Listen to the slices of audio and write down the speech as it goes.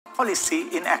Policy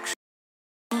in Action.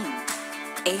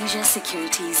 Asia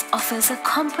Securities offers a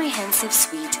comprehensive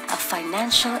suite of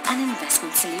financial and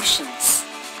investment solutions.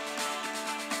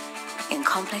 In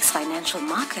complex financial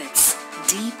markets,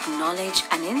 deep knowledge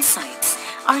and insights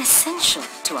are essential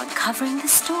to uncovering the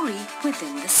story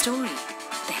within the story,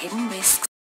 the hidden risks.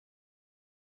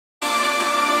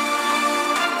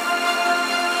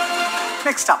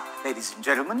 Next up, ladies and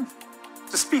gentlemen,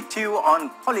 to speak to you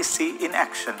on Policy in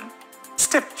Action,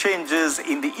 step changes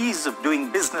in the ease of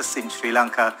doing business in Sri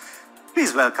Lanka,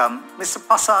 please welcome Mr.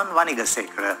 Pasan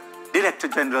Vanigasekara, Director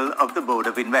General of the Board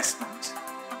of Investment.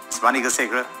 Mr.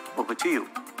 Vanigasekara, over to you.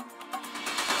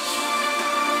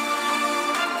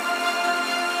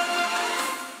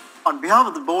 On behalf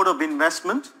of the Board of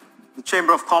Investment, the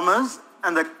Chamber of Commerce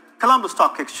and the Colombo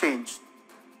Stock Exchange,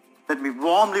 let me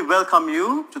warmly welcome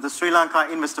you to the Sri Lanka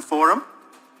Investment Forum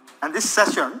and this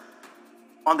session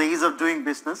on the ease of doing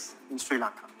business in Sri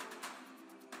Lanka.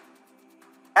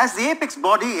 As the apex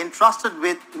body entrusted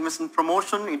with investment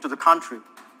promotion into the country,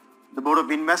 the Board of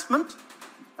Investment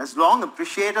has long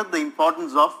appreciated the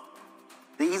importance of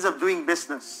the ease of doing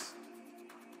business.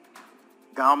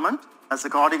 Government has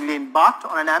accordingly embarked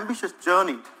on an ambitious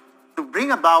journey to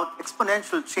bring about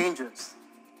exponential changes,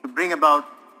 to bring about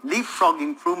leapfrog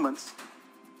improvements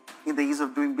in the ease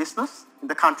of doing business in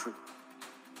the country.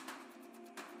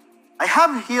 I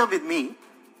have here with me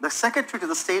the Secretary to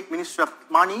the State Ministry of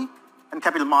Money and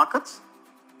Capital Markets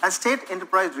and State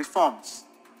Enterprise Reforms,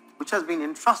 which has been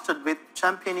entrusted with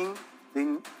championing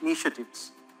the initiatives,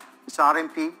 Mr.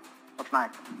 RMP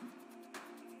Ratnayaka.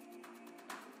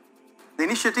 The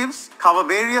initiatives cover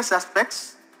various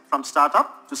aspects from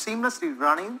startup to seamlessly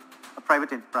running a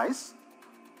private enterprise.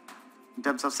 In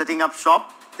terms of setting up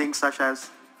shop, things such as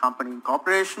company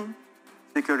incorporation,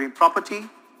 securing property,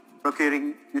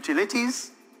 procuring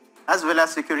utilities, as well as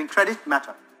securing credit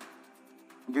matter.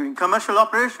 During commercial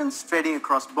operations, trading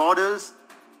across borders,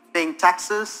 paying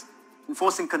taxes,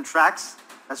 enforcing contracts,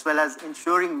 as well as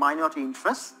ensuring minority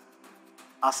interests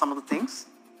are some of the things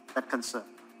that concern.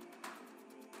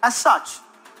 As such,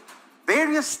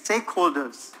 various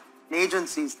stakeholders and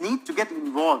agencies need to get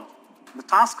involved in the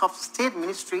task of State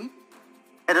Ministry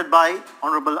headed by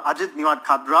Honorable Ajit Niwad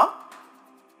Kabral.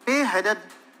 They headed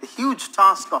the huge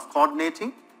task of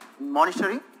coordinating and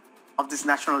monitoring of this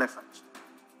national effort.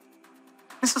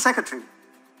 Mr. Secretary,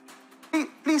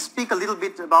 please speak a little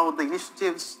bit about the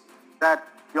initiatives that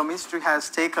your ministry has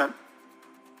taken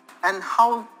and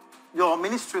how your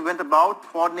ministry went about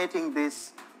coordinating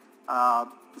this,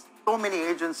 so many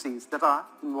agencies that are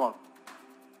involved.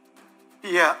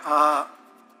 Yeah,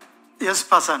 yes,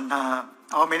 Pasan.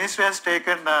 Our ministry has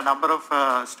taken a number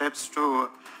of steps to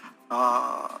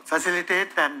facilitate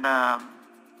and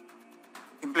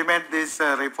implement these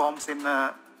reforms in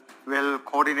a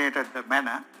well-coordinated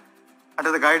manner.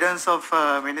 Under the guidance of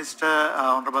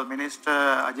Honorable Minister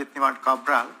Ajit Niwad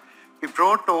Kabral, we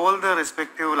brought all the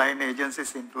respective line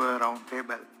agencies into a round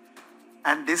table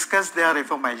and discussed their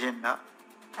reform agenda.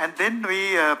 And then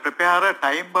we prepare a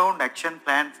time-bound action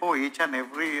plan for each and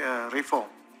every reform.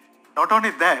 Not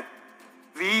only that,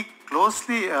 we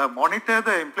closely monitor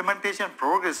the implementation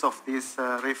progress of these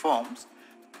reforms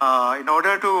in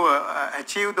order to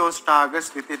achieve those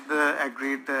targets within the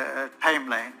agreed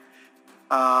timeline.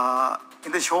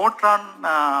 In the short run,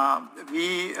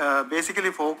 we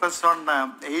basically focus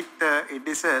on 8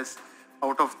 indices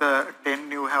out of the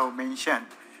 10 you have mentioned.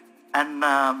 And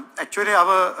actually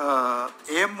our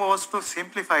aim was to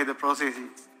simplify the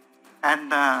processes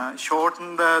and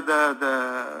shorten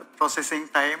the processing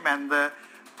time and the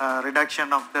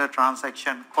reduction of the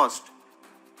transaction cost.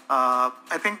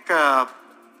 I think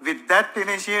with that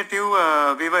initiative,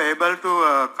 we were able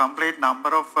to complete number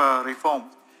of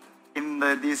reforms in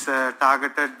these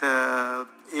targeted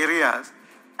areas,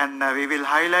 and we will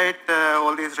highlight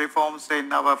all these reforms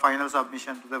in our final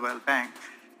submission to the World Bank.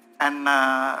 And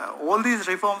all these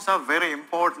reforms are very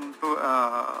important to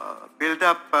build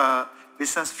up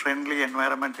business-friendly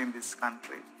environment in this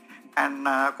country. And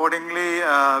accordingly,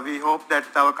 we hope that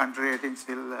our country ratings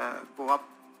will go up.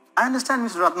 I understand,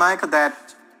 Mr. Ratnayaka,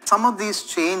 that some of these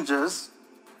changes,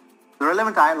 the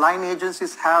relevant line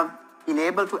agencies have been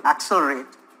able to accelerate,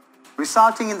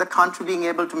 resulting in the country being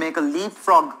able to make a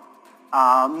leapfrog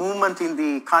movement in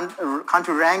the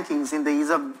country rankings in the ease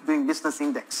of doing business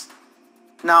index.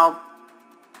 Now,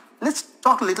 let's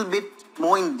talk a little bit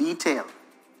more in detail,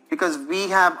 because we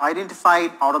have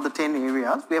identified out of the 10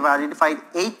 areas, we have identified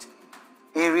 8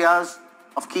 areas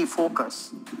of key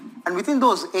focus. And within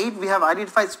those 8, we have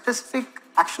identified specific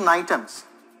action items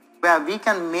where we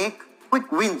can make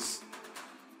quick wins.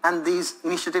 And these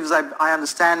initiatives, I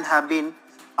understand, have been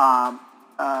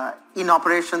in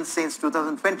operation since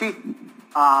 2020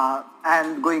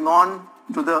 and going on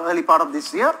to the early part of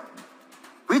this year,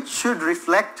 which should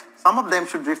reflect, some of them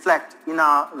should reflect in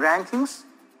our rankings,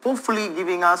 hopefully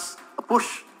giving us a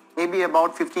push, maybe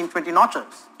about 15-20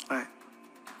 notches. Right.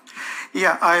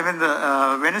 Yeah, I mean,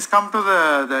 when it's come to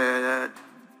the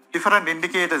different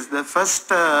indicators, the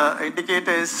first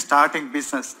indicator is starting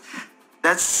business.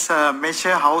 That's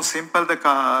measure how simple the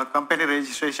company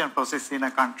registration process in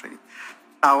a country.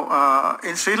 Now,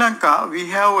 in Sri Lanka, we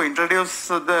have introduced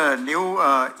the new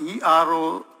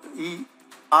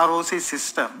ROC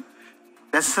system.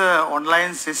 That's an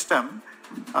online system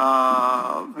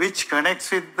which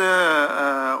connects with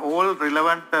the all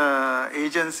relevant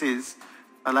agencies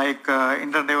like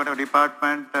Internal Revenue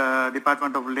Department,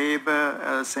 Department of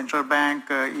Labor, Central Bank,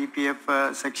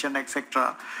 EPF section,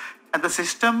 etc. And the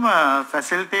system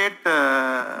facilitates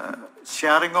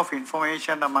sharing of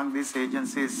information among these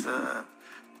agencies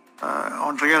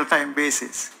on real-time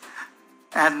basis.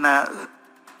 And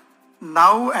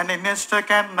now an investor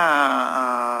can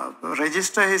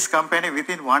register his company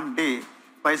within 1 day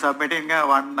by submitting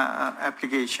one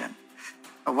application.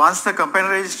 Once the company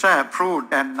registrar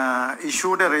approved and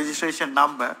issued a registration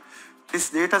number, this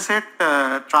data set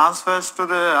transfers to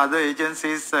the other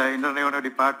agencies, Internal Revenue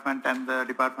Department and the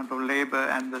Department of Labor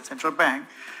and the Central Bank,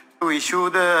 to issue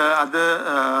the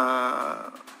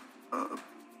other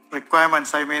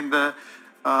requirements. I mean the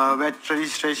VAT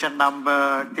registration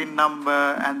number, TIN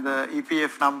number, and the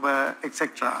EPF number,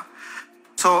 etc.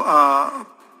 So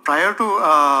prior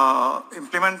to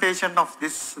implementation of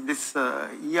this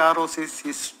EROC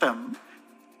system,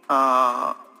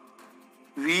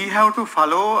 we have to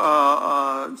follow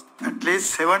at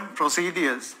least 7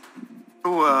 procedures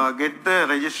to get the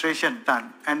registration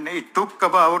done, and it took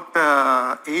about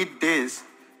 8 days.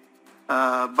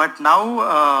 But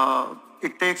now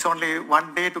it takes only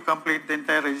 1 day to complete the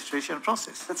entire registration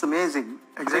process. That's amazing.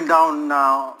 Exactly. Down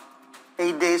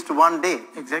 8 days to 1 day.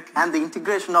 Exactly. And the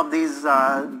integration of these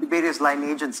various line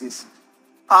agencies.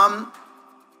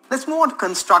 Let's move on to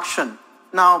construction.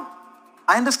 Now,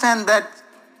 I understand that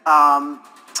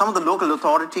some of the local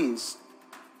authorities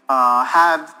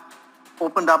have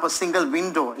opened up a single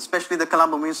window, especially the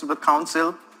Colombo Municipal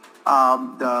Council,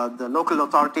 the local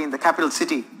authority in the capital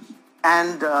city,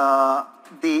 and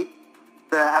the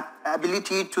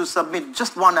ability to submit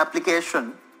just one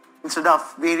application instead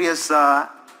of various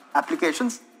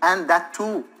applications, and that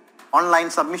too online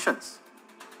submissions.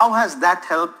 How has that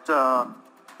helped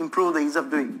improve the ease of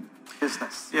doing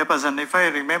business? Yeah, Pasan, if I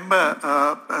remember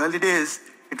early days,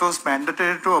 it was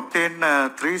mandatory to obtain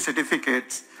 3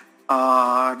 certificates,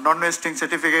 non-vesting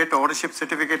certificate, ownership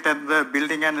certificate, and the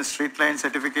building and street line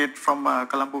certificate from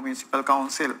Colombo Municipal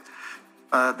Council.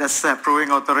 That's the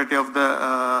approving authority of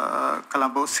the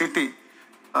Colombo city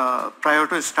prior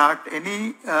to start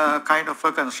any kind of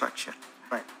a construction.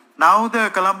 Right. Now the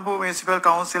Colombo Municipal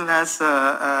Council has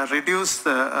reduced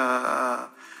the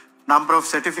number of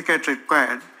certificates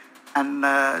required, and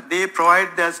they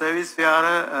provide their service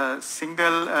via a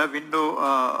single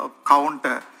window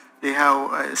counter they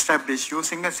have established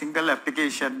using a single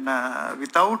application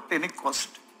without any cost.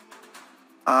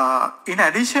 In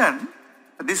addition,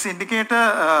 this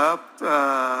indicator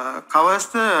covers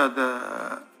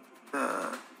the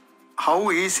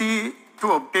how easy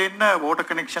to obtain a water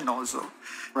connection also.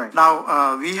 Right.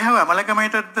 Now, we have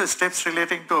amalgamated the steps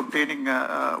relating to obtaining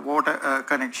water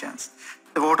connections.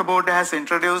 The Water Board has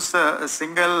introduced a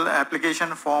single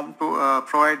application form to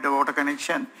provide the water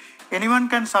connection. Anyone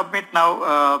can submit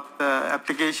now the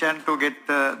application to get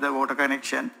the water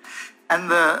connection. And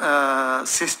the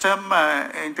system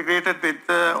integrated with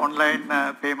the online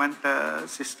payment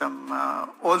system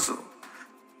also.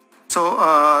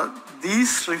 So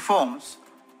these reforms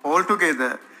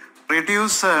altogether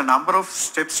reduce number of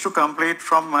steps to complete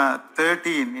from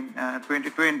 13 in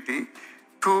 2020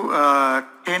 to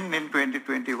 10 in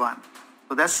 2021.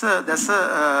 So that's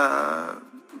a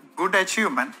good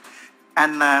achievement.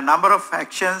 And number of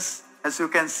actions, as you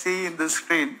can see in the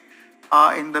screen,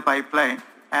 are in the pipeline.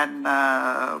 And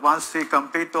once we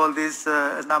complete all these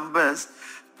numbers,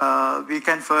 we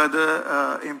can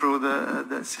further improve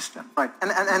the system. Right.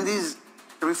 And these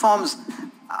reforms,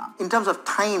 in terms of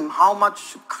time, how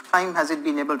much time has it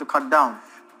been able to cut down?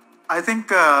 I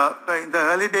think in the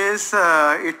early days,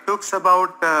 it took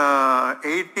about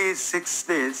 86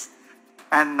 days.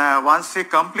 And once we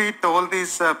complete all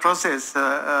this process,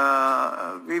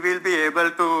 we will be able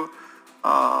to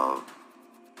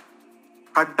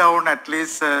cut down at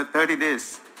least 30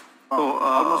 days. So,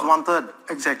 almost 1/3.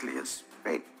 Exactly, yes.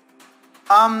 Great.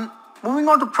 Moving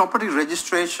on to property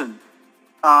registration.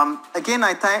 Again,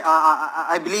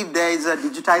 I believe there is a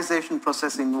digitization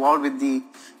process involved with the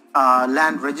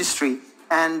land registry,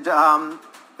 and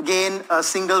again, a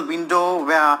single window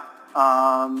where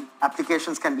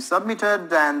applications can be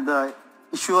submitted, and the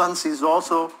issuance is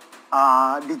also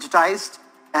digitized,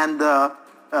 and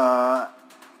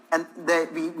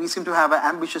we seem to have an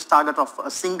ambitious target of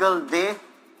a single day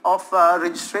of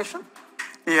registration.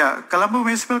 Yeah, Colombo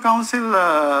Municipal Council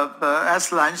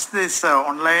has launched this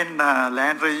online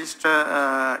land register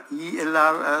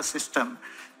ELR system,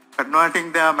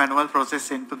 converting the manual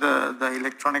process into the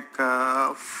electronic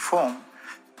form.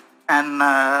 And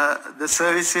the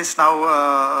service is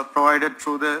now provided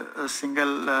through the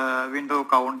single window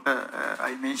counter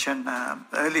I mentioned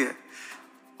earlier.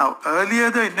 Now,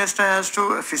 earlier the investor has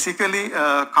to physically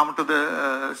come to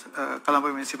the Colombo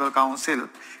Municipal Council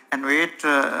and wait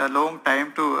a long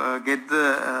time to get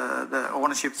the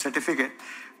ownership certificate.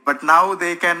 But now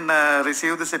they can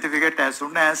receive the certificate as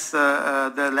soon as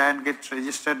the land gets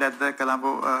registered at the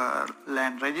Colombo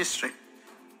Land Registry.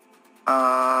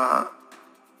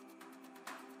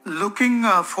 Looking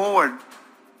forward,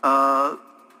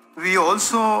 we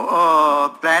also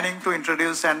planning to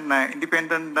introduce an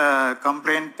independent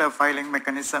complaint filing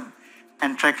mechanism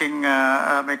and tracking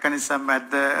mechanism at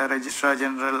the Registrar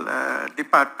General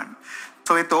Department.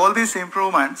 So with all these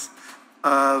improvements,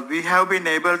 we have been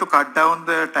able to cut down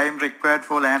the time required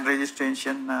for land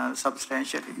registration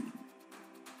substantially.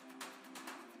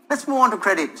 Let's move on to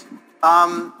credit.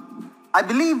 I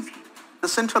believe the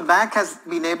central bank has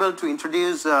been able to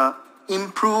introduce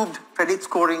improved credit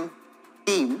scoring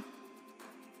scheme,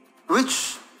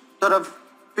 which sort of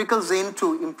trickles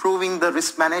into improving the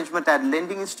risk management at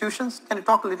lending institutions. Can you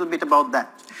talk a little bit about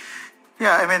that?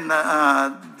 Yeah, I mean,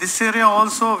 this area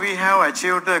also we have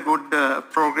achieved a good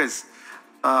progress.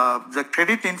 The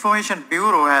Credit Information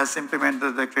Bureau has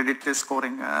implemented the credit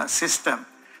scoring system,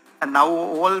 and now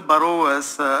all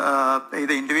borrowers,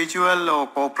 either individual or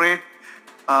corporate,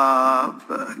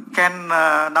 can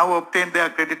now obtain their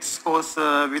credit scores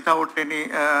without any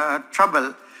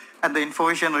trouble, and the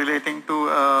information relating to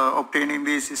obtaining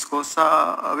these scores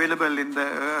are available in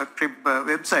the CRIB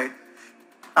website.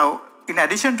 Now, in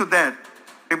addition to that,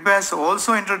 CRIB has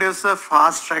also introduced a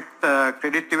fast-tracked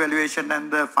credit evaluation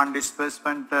and the fund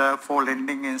disbursement for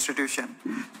lending institution.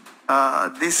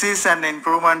 This is an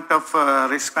improvement of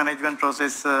risk management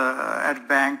process at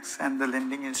banks and the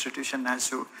lending institution,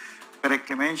 as you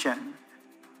correctly mentioned.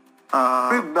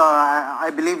 CRIB, I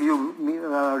believe you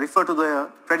refer to the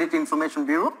Credit Information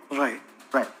Bureau? Right.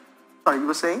 Right. Sorry, you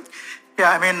were saying?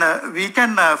 Yeah, I mean, we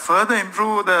can further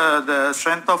improve the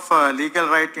strength of legal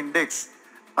right index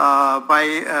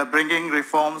by bringing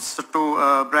reforms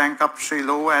to bank up Sri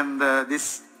law, and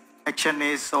this action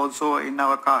is also in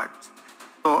our cards.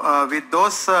 So with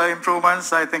those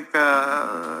improvements, I think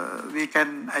we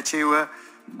can achieve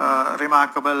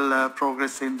remarkable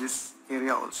progress in this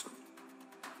area also.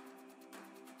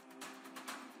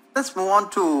 Let's move on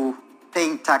to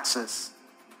paying taxes,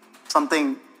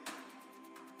 something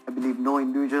I believe no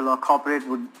individual or corporate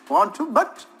would want to,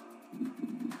 but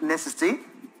necessity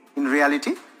in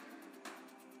reality.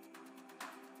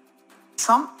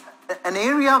 An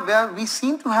area where we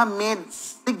seem to have made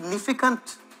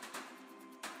significant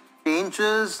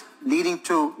changes leading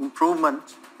to improvement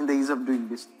in the ease of doing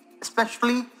business,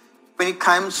 especially when it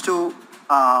comes to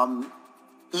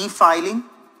e-filing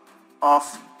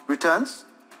of returns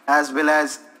as well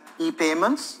as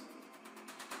e-payments.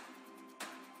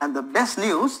 And the best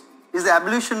news is the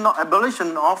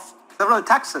abolition of several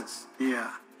taxes.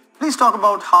 Yeah. Please talk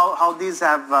about how these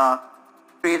have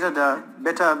created a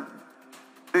better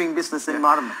doing business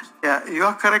environment. Yeah, you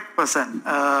are correct, person.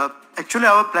 Actually,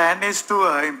 our plan is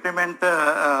to implement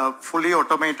a fully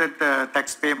automated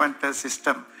tax payment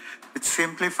system with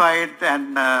simplified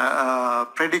and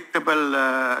predictable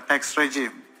tax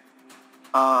regime.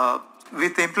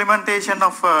 With implementation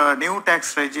of new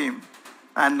tax regime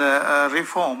and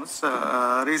reforms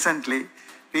recently,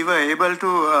 we were able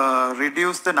to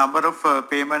reduce the number of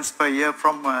payments per year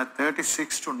from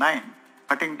 36 to 9,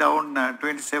 cutting down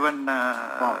 27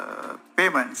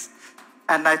 payments.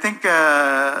 And I think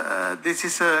this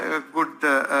is a good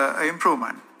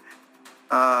improvement.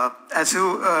 As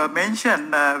you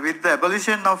mentioned, with the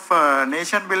abolition of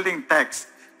nation building tax,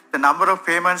 the number of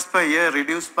payments per year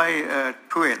reduced by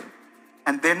 12.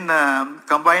 And then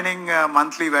combining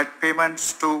monthly VAT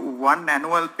payments to one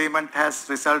annual payment has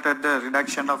resulted in a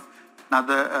reduction of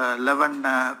another 11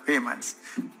 payments.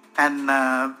 And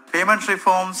payment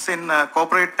reforms in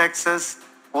corporate taxes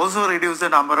also reduce the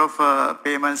number of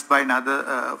payments by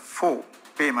another 4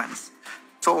 payments.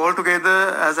 So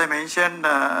altogether, as I mentioned,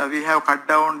 we have cut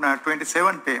down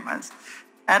 27 payments.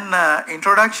 And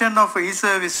introduction of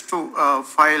e-service to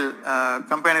file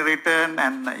company return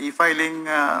and e-filing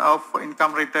of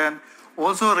income return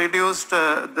also reduced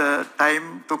the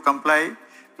time to comply,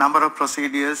 number of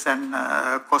procedures and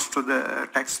cost to the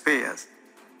taxpayers.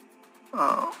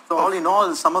 So all in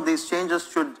all, some of these changes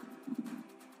should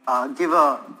give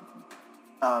a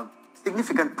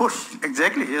significant push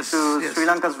Exactly, yes. to yes. Sri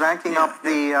Lanka's ranking up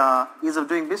the ease of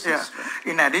doing business.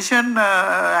 Yeah. In addition,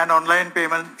 an online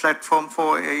payment platform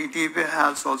for ET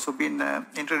has also been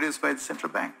introduced by the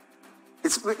central bank.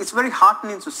 It's very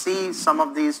heartening to see some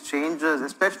of these changes,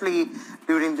 especially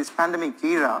during this pandemic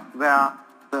era, where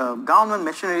the government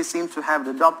machinery seems to have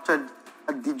adopted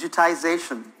a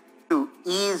digitization to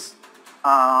ease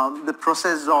the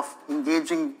process of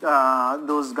engaging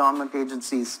those government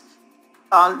agencies.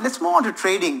 Let's move on to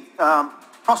trading,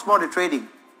 cross-border trading.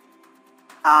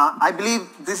 I believe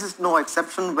this is no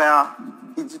exception where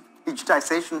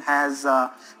digitization has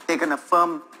taken a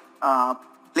firm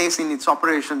place in its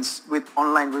operations with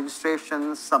online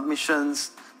registrations,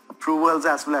 submissions, approvals,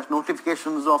 as well as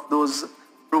notifications of those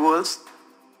approvals.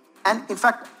 And in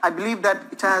fact, I believe that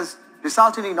it has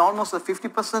resulted in almost a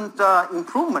 50%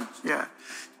 improvement. Yeah,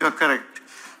 you're correct.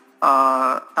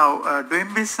 Now,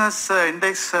 doing business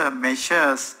index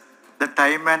measures the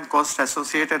time and cost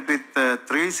associated with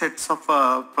 3 sets of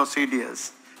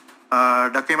procedures: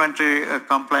 documentary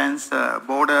compliance,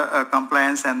 border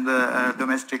compliance, and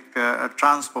domestic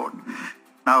transport.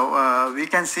 Now, we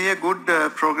can see a good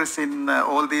progress in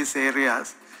all these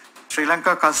areas. Sri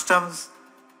Lanka Customs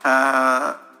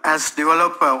has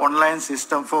developed an online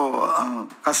system for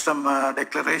custom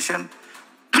declaration,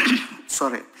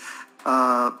 sorry,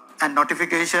 and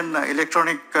notification,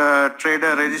 electronic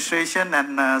trader registration,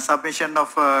 and submission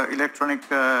of electronic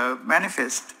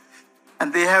manifest.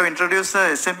 And they have introduced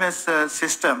a SMS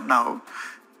system now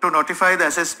to notify the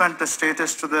assessment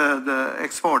status to the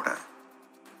exporter.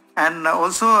 And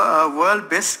also a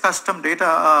world-based custom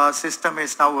data system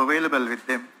is now available with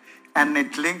them. And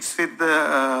it links with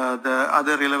the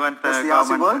other relevant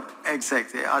government. World?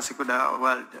 Exactly, ASICUDA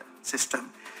World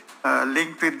system.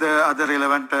 Linked with the other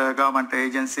relevant government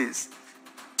agencies.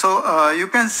 So you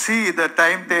can see the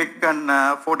time taken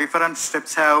for different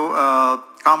steps have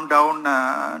come down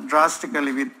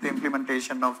drastically with the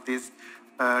implementation of these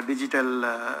digital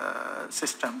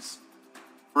systems.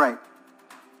 Right.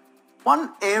 One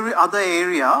other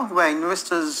area where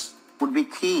investors would be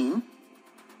keen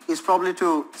is probably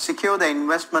to secure their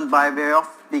investment by way of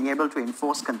being able to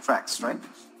enforce contracts, right?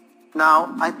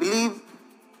 Now, I believe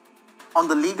on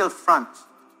the legal front,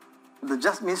 the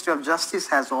Ministry of Justice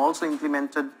has also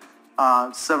implemented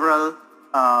several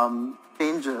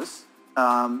changes,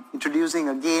 introducing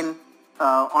again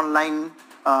online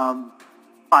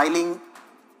filing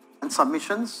and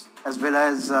submissions, as well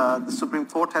as the Supreme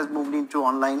Court has moved into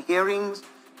online hearings.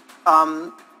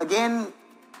 Again,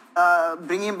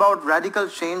 bringing about radical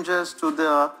changes to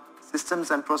the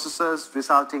systems and processes,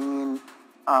 resulting in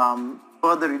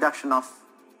further reduction of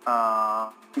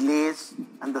delays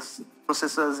and the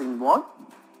processes involved.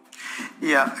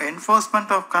 Yeah,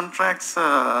 enforcement of contracts.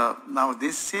 Now,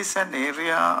 this is an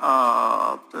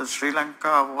area Sri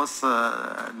Lanka was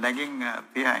lagging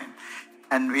behind,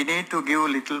 and we need to give a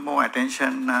little more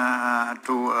attention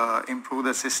to improve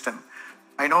the system.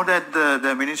 I know that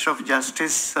the Ministry of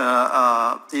Justice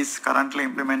is currently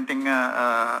implementing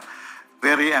a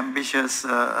very ambitious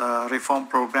reform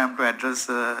program to address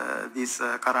these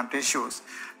current issues.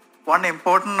 One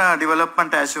important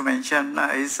development, as you mentioned,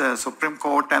 is Supreme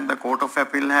Court and the Court of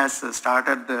Appeal has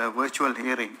started the virtual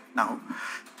hearing now.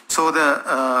 So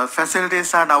the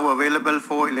facilities are now available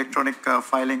for electronic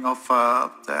filing of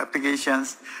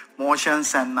applications,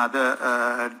 motions, and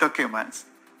other documents.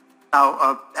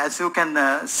 Now, as you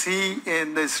can see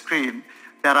in the screen,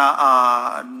 there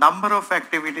are a number of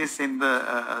activities in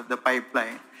the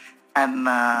pipeline, and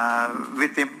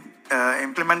with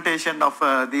implementation of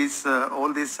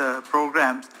all these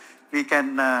programs, we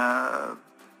can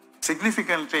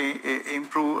significantly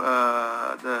improve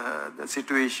the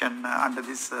situation under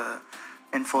this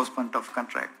enforcement of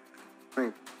contract.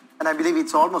 Great. And I believe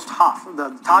it's almost half.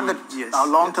 The target, yes, our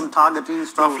long-term target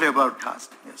is to... roughly about half,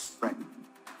 yes. Right.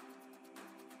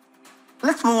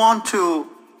 Let's move on to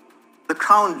the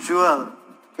crown jewel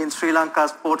in Sri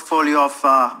Lanka's portfolio of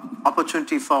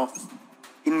opportunity for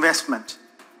investment,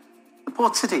 the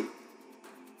port city.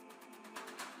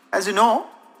 As you know,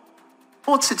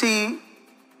 port city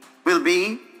will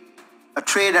be a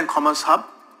trade and commerce hub,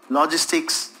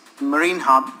 logistics, marine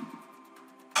hub,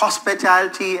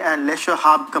 hospitality and leisure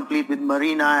hub complete with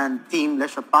marina and themed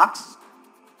leisure parks.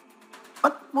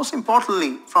 But most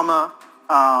importantly, from a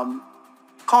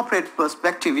corporate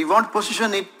perspective, we want to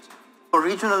position it for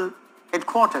regional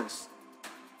headquarters.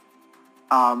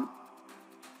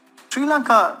 Sri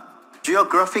Lanka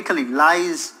geographically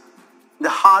lies in the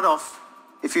heart of,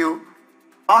 if you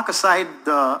park aside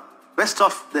the west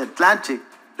of the Atlantic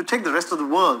to take the rest of the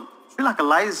world, Sri Lanka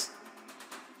lies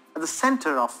at the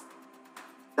center of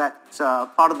that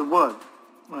part of the world,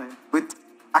 right, with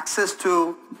access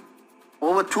to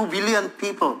over 2 billion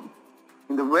people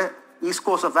in the east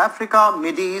coast of Africa,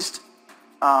 Mid East,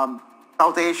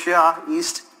 South Asia,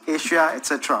 East Asia,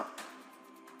 etc.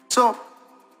 So,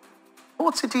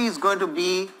 Port City is going to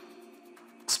be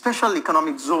a special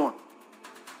economic zone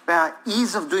where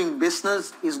ease of doing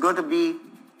business is going to be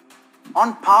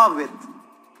on par with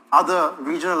other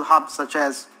regional hubs such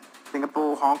as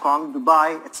Singapore, Hong Kong,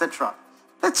 Dubai, etc.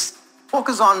 Let's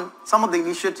focus on some of the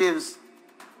initiatives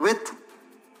with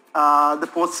the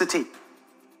Port City.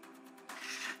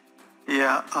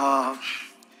 Yeah,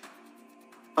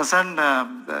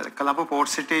 the Colombo Port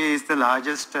City is the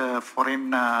largest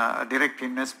foreign direct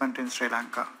investment in Sri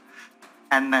Lanka,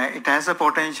 and it has a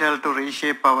potential to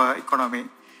reshape our economy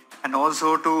and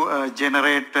also to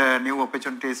generate new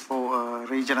opportunities for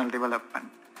regional development.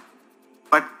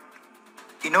 But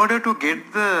in order to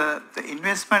get the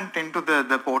investment into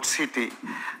the Port City,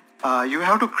 you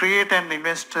have to create an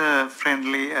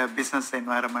investor-friendly business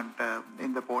environment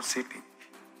in the Port City.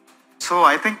 So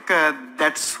I think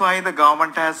that's why the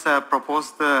government has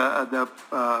proposed the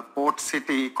Port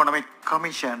City Economic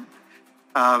Commission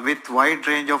with wide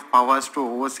range of powers to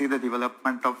oversee the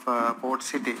development of Port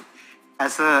City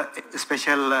as a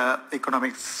special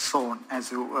economic zone,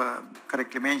 as you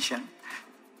correctly mentioned.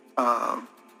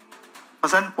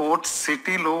 Port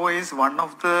City law is one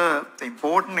of the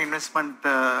important investment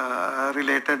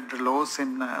related laws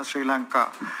in Sri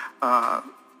Lanka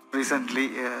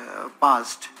recently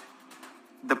passed.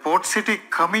 The Port City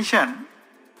Commission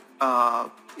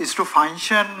is to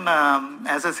function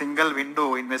as a single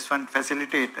window investment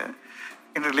facilitator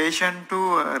in relation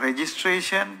to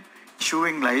registration,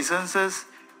 issuing licenses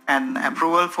and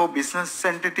approval for business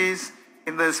entities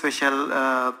in the special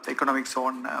economic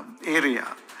zone area.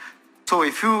 So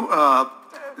if you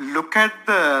look at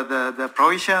the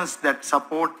provisions that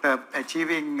support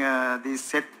achieving these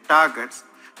set targets,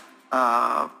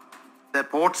 the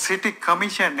Port City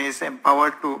Commission is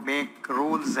empowered to make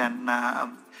rules and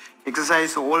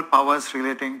exercise all powers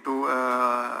relating to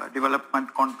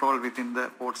development control within the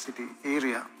Port City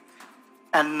area.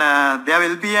 And there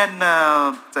will be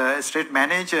an state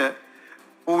manager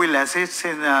who will assist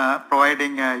in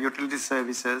providing utility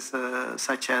services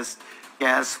such as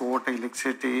gas, water,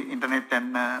 electricity, internet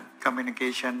and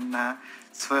communication,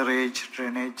 sewerage,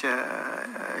 drainage,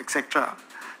 etc.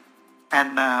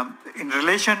 And in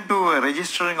relation to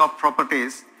registering of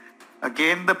properties,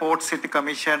 again the Port City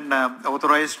Commission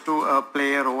authorized to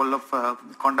play a role of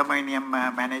condominium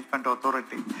management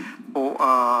authority for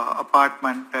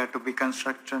apartment to be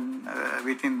constructed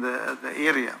within the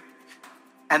area.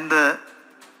 And the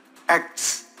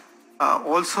acts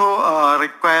also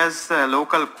requires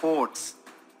local courts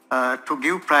to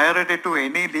give priority to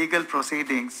any legal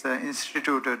proceedings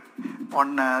instituted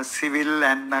on civil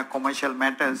and commercial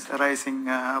matters arising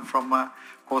from a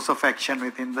course of action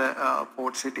within the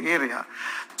Port City area.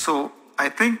 So I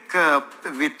think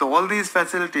with all these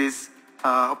facilities,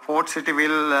 Port City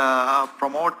will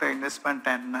promote investment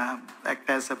and act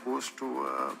as a boost to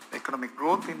economic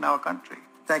growth in our country.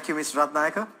 Thank you, Mr.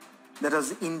 Ratnayaka. That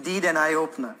was indeed an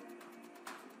eye-opener.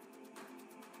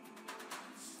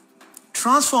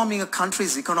 Transforming a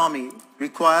country's economy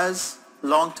requires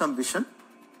long-term vision,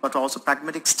 but also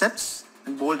pragmatic steps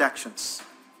and bold actions.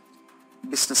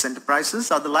 Business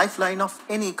enterprises are the lifeline of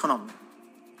any economy.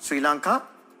 Sri Lanka,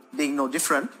 being no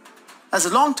different, has a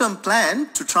long-term plan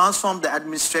to transform the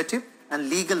administrative and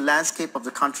legal landscape of the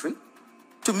country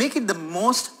to make it the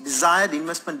most desired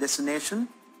investment destination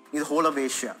in the whole of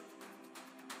Asia.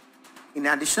 In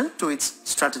addition to its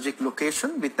strategic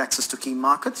location with access to key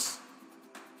markets,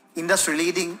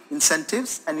 industry-leading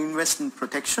incentives and investment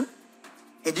protection,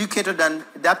 educated and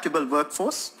adaptable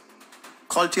workforce,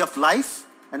 quality of life,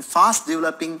 and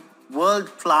fast-developing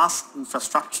world-class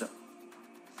infrastructure.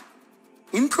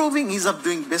 Improving ease of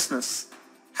doing business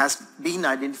has been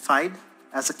identified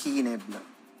as a key enabler.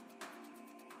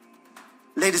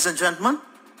 Ladies and gentlemen,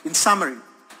 in summary,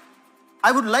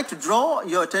 I would like to draw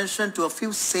your attention to a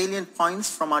few salient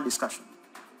points from our discussion.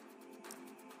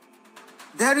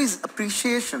 There is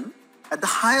appreciation at the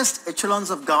highest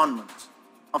echelons of government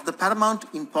of the paramount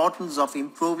importance of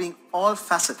improving all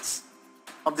facets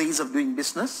of the ease of doing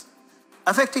business,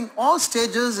 affecting all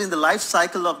stages in the life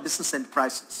cycle of business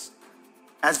enterprises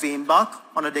as we embark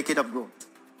on a decade of growth.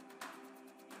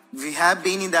 We have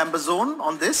been in the amber zone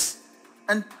on this,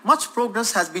 and much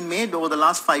progress has been made over the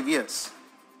last 5 years.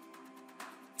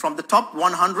 From the top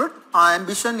 100, our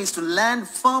ambition is to land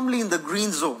firmly in the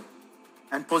green zone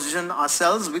and position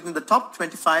ourselves within the top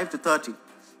 25 to 30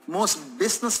 most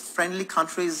business-friendly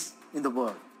countries in the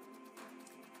world.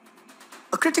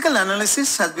 A critical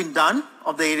analysis has been done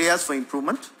of the areas for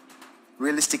improvement.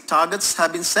 Realistic targets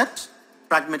have been set,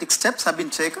 pragmatic steps have been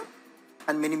taken,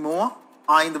 and many more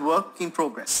are in the work in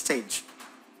progress stage.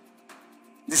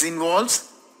 This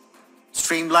involves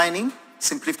streamlining,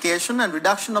 simplification, and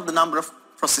reduction of the number of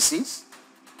processes,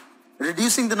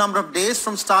 reducing the number of days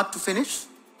from start to finish,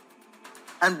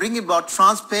 and bringing about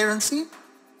transparency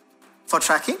for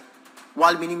tracking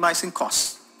while minimizing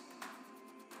costs.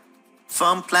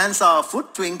 Firm plans are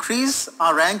afoot to increase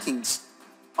our rankings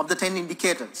of the 10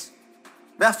 indicators,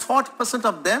 where 40%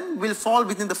 of them will fall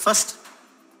within the first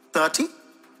 30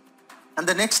 and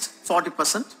the next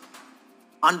 40%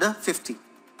 under 50.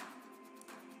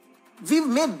 We've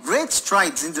made great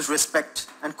strides in this respect,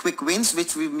 and quick wins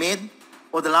which we've made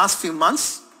over the last few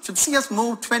months should see us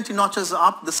move 20 notches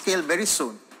up the scale very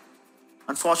soon.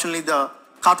 Unfortunately, the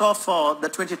cutoff for the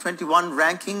 2021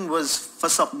 ranking was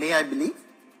 1st of May, I believe.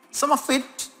 Some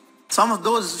of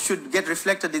those should get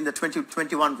reflected in the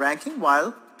 2021 ranking,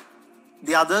 while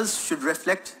the others should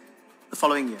reflect the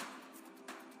following year.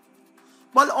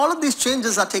 While all of these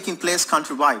changes are taking place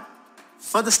countrywide,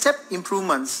 further step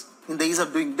improvements in the ease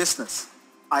of doing business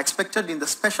are expected in the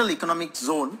special economic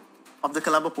zone of the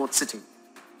Colombo Port City,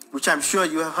 which I'm sure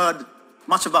you have heard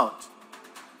much about.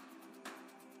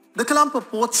 The Colombo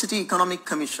Port City Economic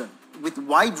Commission, with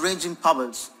wide-ranging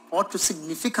powers, ought to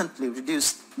significantly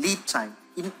reduce lead time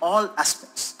in all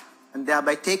aspects and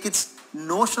thereby take its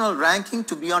notional ranking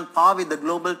to be on par with the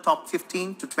global top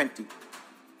 15 to 20.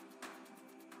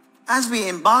 As we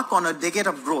embark on a decade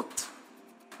of growth,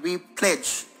 we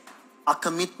pledge our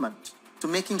commitment to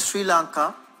making Sri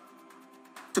Lanka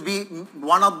to be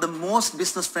one of the most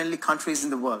business-friendly countries in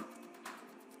the world.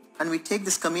 And we take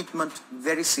this commitment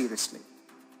very seriously.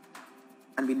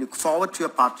 And we look forward to your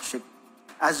partnership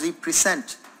as we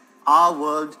present our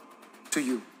world to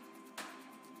you.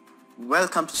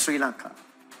 Welcome to Sri Lanka.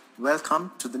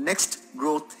 Welcome to the next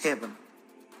growth haven.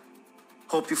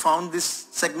 Hope you found this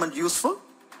segment useful,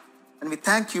 and we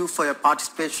thank you for your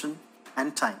participation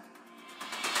and time.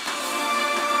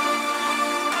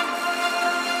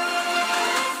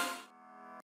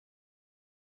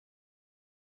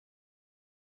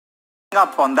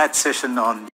 Up on that session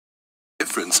on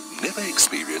difference never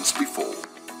experienced before,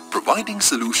 providing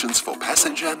solutions for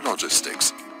passenger and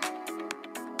logistics,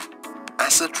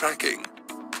 asset tracking,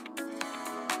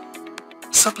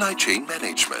 supply chain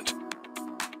management,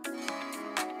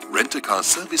 rent-a-car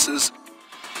services.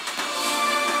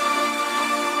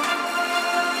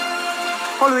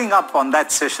 Following up on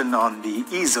that session on the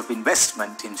ease of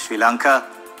investment in Sri Lanka,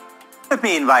 let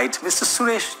me invite Mr.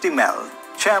 Suresh Dimel,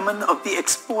 Chairman of the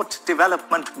Export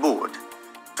Development Board,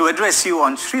 to address you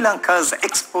on Sri Lanka's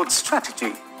export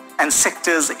strategy and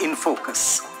sectors in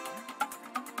focus.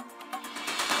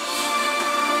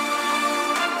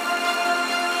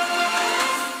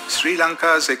 Sri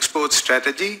Lanka's export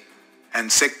strategy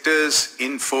and sectors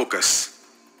in focus.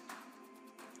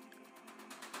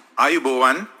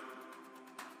 Ayubowan,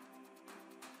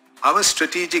 our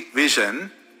strategic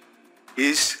vision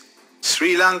is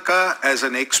Sri Lanka as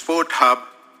an export hub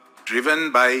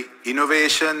driven by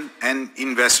innovation and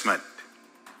investment,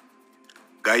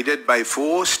 guided by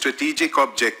 4 strategic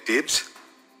objectives: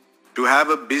 to have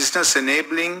a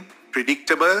business-enabling,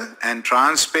 predictable and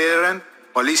transparent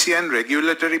policy and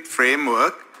regulatory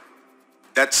framework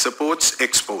that supports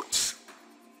exports.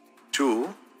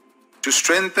 2, to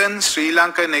strengthen Sri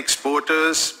Lankan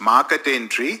exporters' market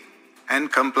entry and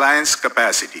compliance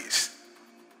capacities.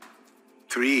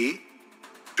 3,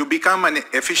 to become an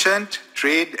efficient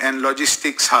trade and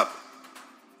logistics hub.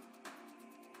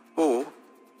 4,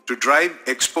 to drive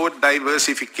export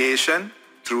diversification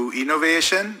through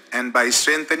innovation and by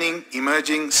strengthening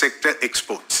emerging sector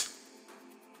exports.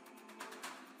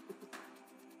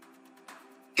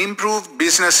 Improved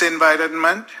business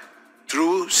environment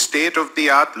through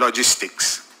state-of-the-art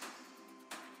logistics,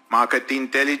 market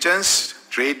intelligence,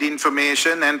 trade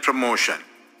information and promotion,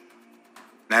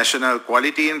 national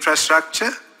quality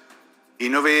infrastructure,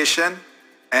 innovation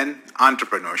and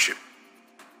entrepreneurship.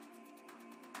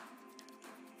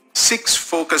 6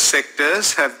 focus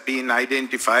sectors have been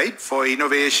identified for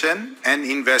innovation and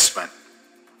investment: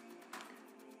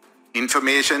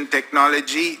 information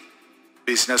technology,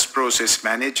 business process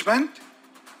management,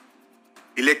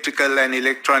 electrical and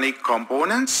electronic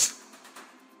components,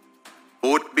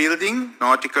 boat building,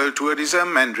 nautical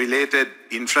tourism and related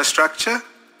infrastructure,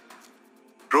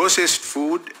 processed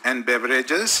food and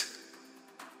beverages,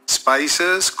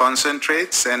 spices,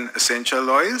 concentrates and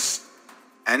essential oils,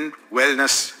 and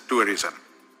wellness tourism.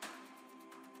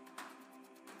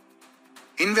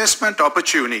 Investment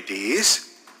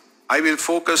opportunities, I will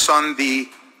focus on the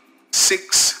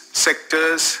 6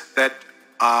 sectors that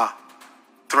are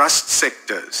thrust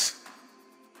sectors.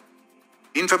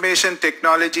 Information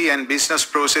technology and business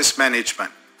process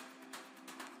management.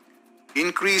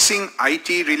 Increasing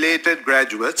IT-related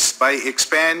graduates by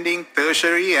expanding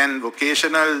tertiary and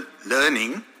vocational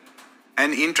learning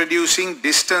and introducing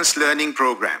distance learning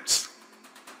programs.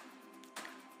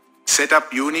 Set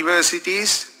up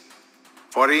universities,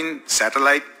 foreign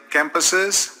satellite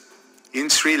campuses in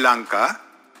Sri Lanka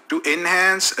to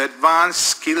enhance advanced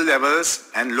skill levels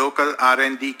and local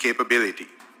R&D capability.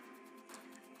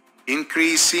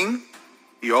 Increasing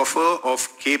the offer of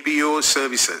KPO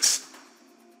services.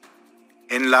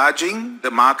 Enlarging the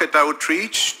market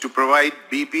outreach to provide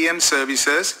BPM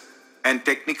services and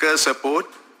technical support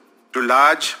to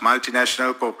large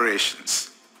multinational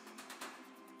corporations.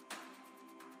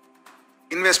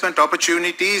 Investment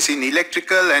opportunities in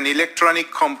electrical and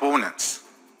electronic components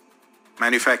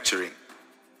manufacturing.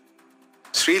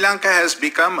 Sri Lanka has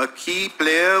become a key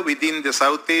player within the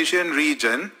South Asian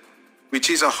region, which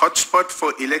is a hotspot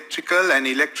for electrical and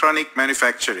electronic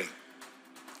manufacturing.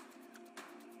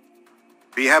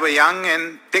 We have a young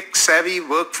and tech-savvy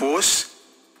workforce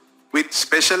with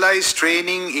specialized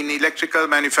training in electrical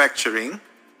manufacturing,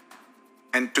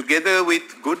 and together with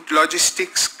good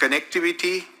logistics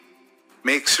connectivity,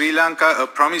 makes Sri Lanka a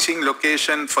promising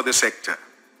location for the sector.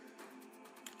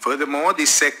 Furthermore,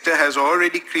 this sector has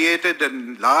already created a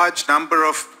large number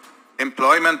of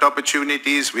employment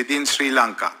opportunities within Sri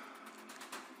Lanka.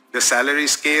 The salary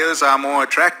scales are more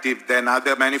attractive than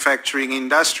other manufacturing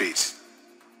industries.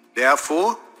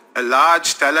 Therefore, a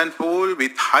large talent pool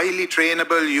with highly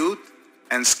trainable youth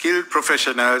and skilled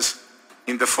professionals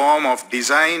in the form of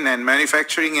design and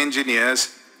manufacturing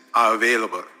engineers are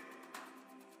available.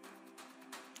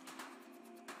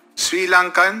 Sri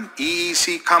Lankan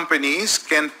EEC companies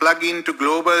can plug into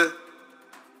global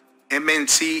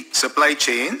MNC supply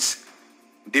chains,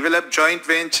 develop joint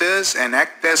ventures and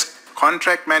act as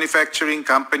contract manufacturing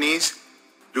companies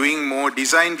doing more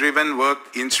design-driven work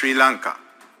in Sri Lanka.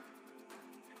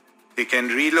 They can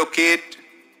relocate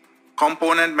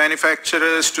component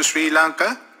manufacturers to Sri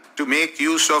Lanka to make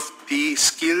use of the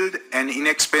skilled and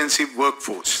inexpensive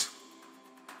workforce.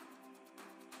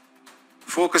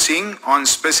 Focusing on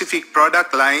specific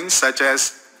product lines such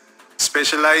as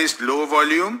specialized low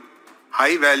volume,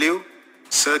 high value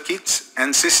circuits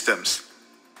and systems,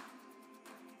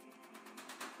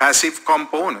 passive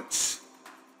components,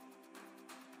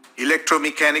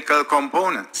 electromechanical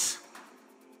components,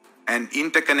 and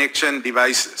interconnection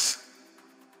devices.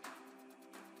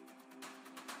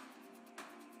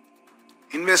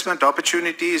 Investment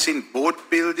opportunities in boat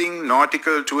building,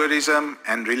 nautical tourism,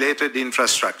 and related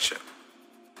infrastructure.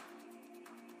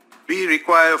 We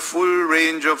require a full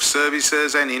range of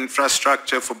services and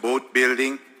infrastructure for boat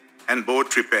building and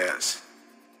boat repairs.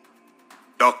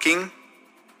 Docking,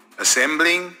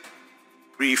 assembling,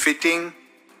 refitting,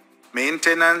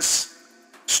 maintenance,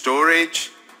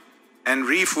 storage, and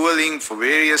refueling for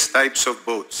various types of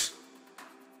boats.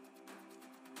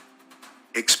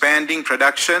 Expanding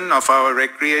production of our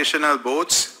recreational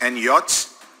boats and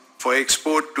yachts for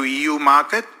export to EU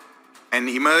market and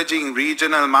emerging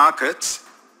regional markets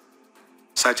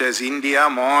such as India,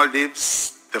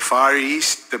 Maldives, the Far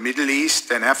East, the Middle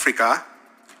East, and Africa.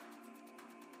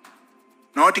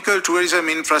 Nautical tourism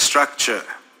infrastructure.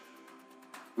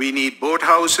 We need boat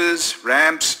houses,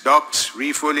 ramps, docks,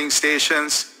 refueling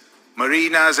stations,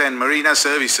 marinas, and marina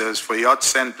services for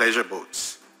yachts and pleasure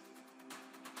boats.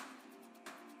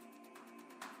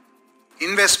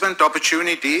 Investment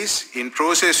opportunities in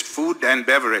processed food and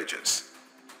beverages.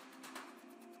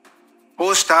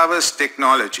 Post-harvest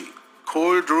technology,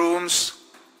 cold rooms,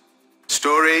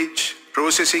 storage,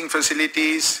 processing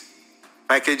facilities,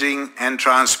 packaging and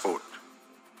transport.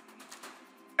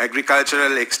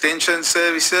 Agricultural extension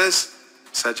services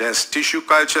such as tissue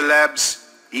culture labs,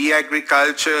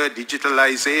 e-agriculture,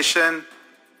 digitalization,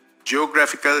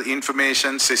 geographical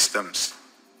information systems.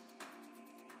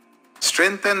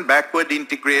 Strengthen backward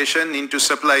integration into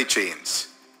supply chains,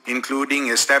 including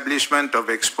establishment of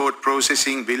export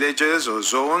processing villages or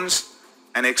zones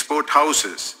and export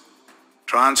houses,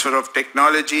 transfer of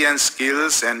technology and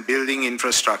skills, and building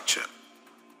infrastructure.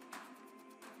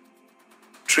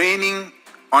 Training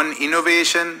on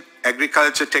innovation,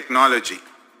 agriculture technology,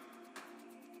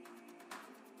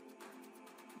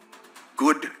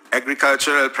 good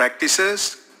agricultural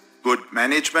practices, good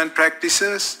management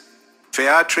practices,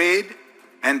 fair trade,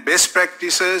 and best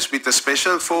practices with a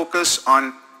special focus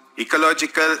on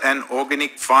ecological and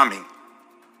organic farming.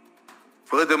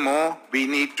 Furthermore, we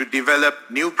need to develop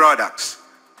new products,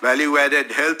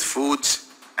 value-added health foods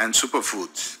and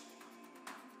superfoods.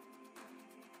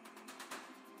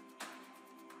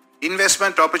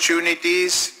 Investment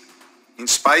opportunities in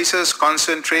spices,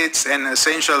 concentrates, and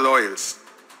essential oils.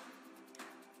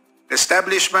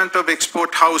 Establishment of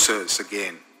export houses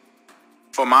again,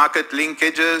 for market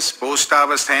linkages,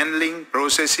 post-harvest handling,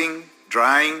 processing,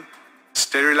 drying,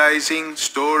 sterilizing,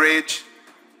 storage,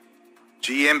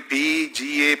 GMP,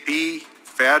 GAP,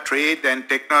 fair trade, and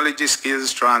technology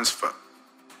skills transfer.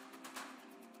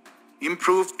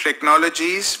 Improved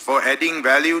technologies for adding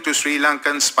value to Sri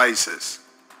Lankan spices.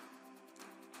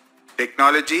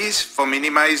 Technologies for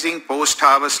minimizing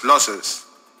post-harvest losses.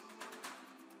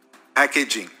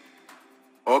 Packaging,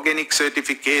 organic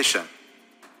certification,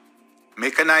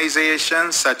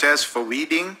 mechanization such as for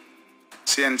weeding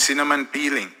and cinnamon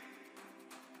peeling.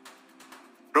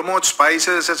 Promote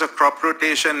spices as a crop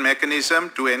rotation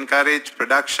mechanism to encourage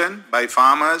production by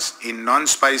farmers in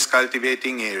non-spice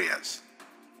cultivating areas.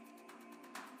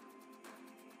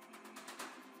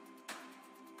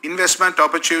 Investment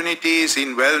opportunities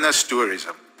in wellness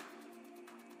tourism.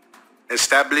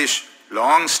 Establish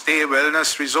long-stay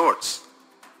wellness resorts.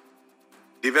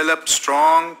 Develop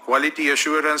strong quality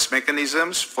assurance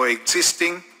mechanisms for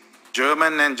existing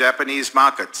German and Japanese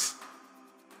markets.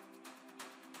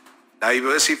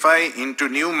 Diversify into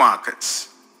new markets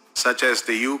such as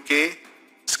the UK,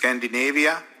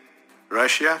 Scandinavia,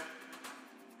 Russia,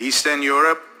 Eastern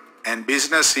Europe, and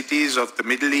business cities of the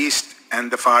Middle East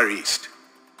and the Far East.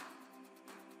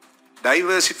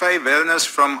 Diversify wellness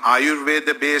from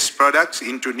Ayurveda-based products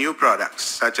into new products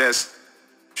such as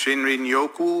Shinrin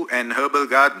Yoku and herbal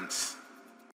gardens.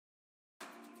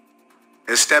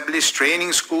 Establish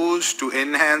training schools to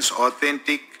enhance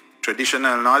authentic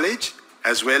traditional knowledge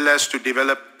as well as to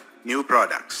develop new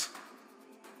products.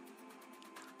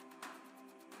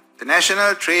 The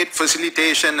National Trade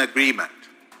Facilitation Agreement.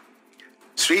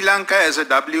 Sri Lanka as a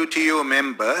WTO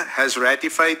member has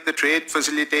ratified the Trade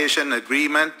Facilitation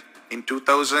Agreement in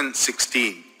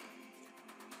 2016.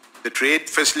 The Trade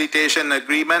Facilitation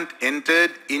Agreement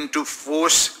entered into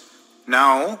force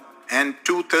now, and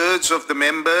 2/3 of the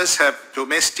members have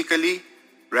domestically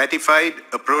ratified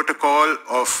a protocol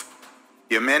of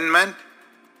the amendment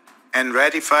and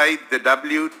notified the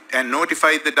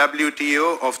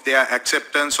WTO of their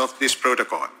acceptance of this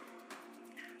protocol.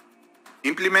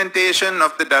 Implementation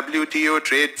of the WTO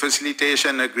Trade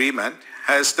Facilitation Agreement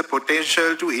has the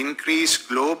potential to increase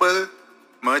global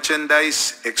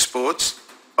merchandise exports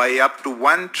by up to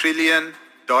 $1 trillion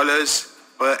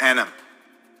per annum,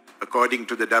 according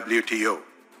to the WTO.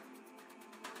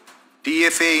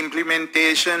 TFA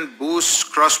implementation boosts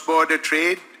cross-border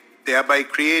trade, thereby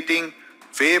creating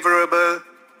favorable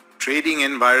trading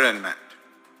environment.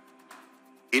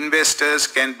 Investors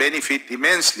can benefit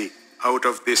immensely out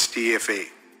of this TFA.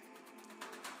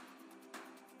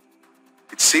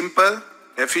 It's simple,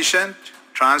 efficient,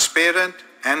 transparent,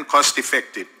 and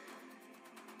cost-effective,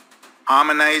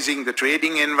 harmonizing the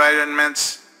trading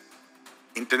environments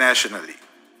internationally.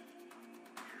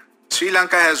 Sri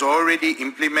Lanka has already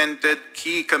implemented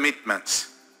key commitments,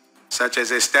 such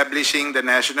as establishing the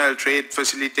National Trade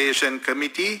Facilitation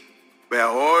Committee, where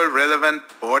all relevant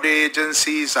border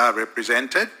agencies are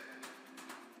represented,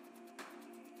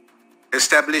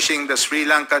 establishing the Sri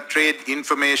Lanka Trade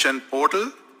Information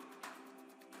Portal,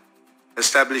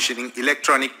 establishing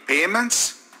electronic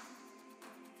payments,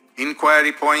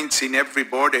 inquiry points in every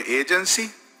border agency,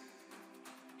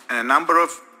 and a number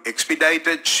of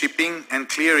expedited shipping and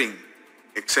clearing,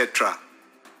 etc.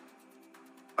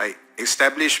 By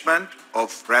establishment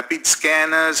of rapid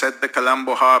scanners at the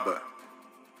Colombo Harbour,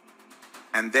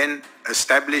 and then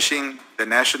establishing the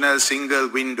National Single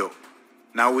Window,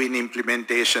 now in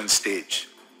implementation stage.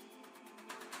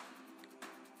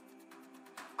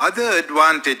 Other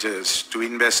advantages to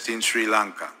invest in Sri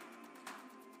Lanka.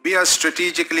 We are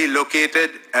strategically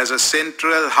located as a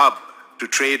central hub to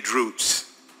trade routes.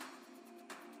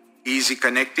 Easy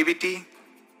connectivity,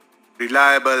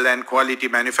 reliable and quality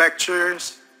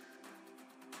manufacturers,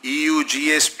 EU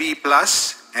GSP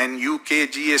Plus and UK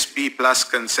GSP Plus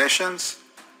concessions,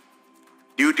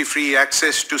 duty-free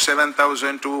access to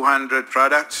 7,200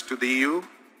 products to the EU,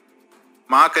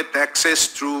 market access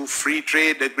through free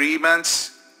trade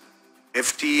agreements,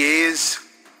 FTAs,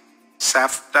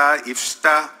 SAFTA,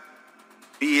 IFTA,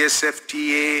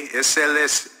 PSFTA,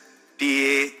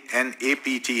 SLSTA, and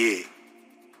APTA.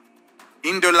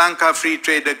 Indo-Lanka Free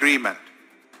Trade Agreement,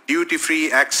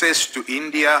 duty-free access to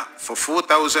India for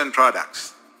 4,000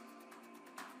 products.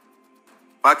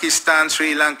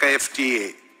 Pakistan-Sri Lanka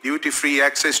FTA, duty-free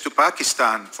access to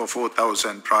Pakistan for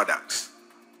 4,000 products.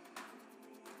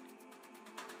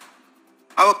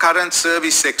 Our current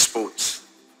service exports: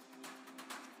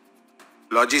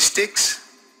 logistics,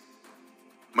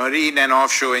 marine and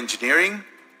offshore engineering,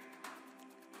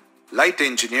 light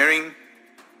engineering,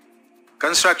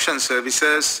 construction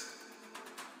services,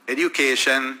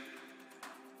 education,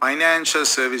 financial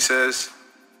services,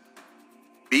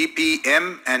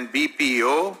 BPM and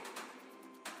BPO,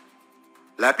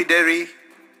 lapidary,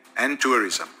 and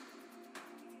tourism.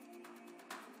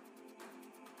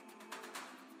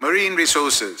 Marine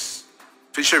resources,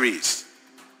 fisheries.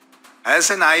 As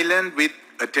an island with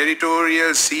a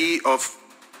territorial sea of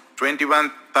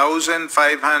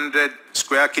 21,500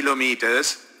 square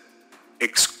kilometers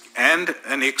and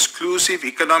an exclusive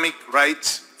economic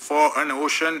rights for an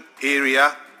ocean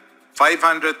area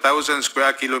 500,000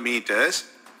 square kilometers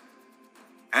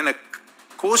and a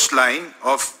coastline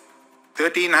of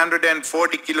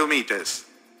 1,340 kilometers,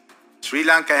 Sri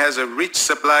Lanka has a rich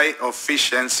supply of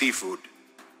fish and seafood.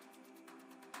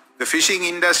 The fishing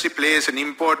industry plays an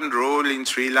important role in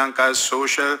Sri Lanka's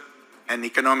social and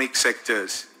economic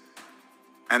sectors,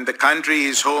 and the country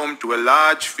is home to a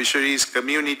large fisheries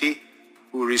community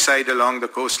who reside along the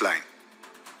coastline.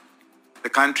 The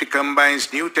country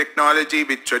combines new technology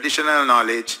with traditional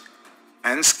knowledge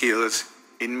and skills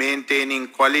in maintaining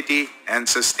quality and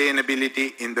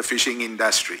sustainability in the fishing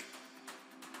industry.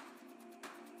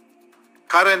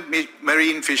 Current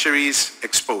marine fisheries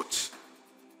exports: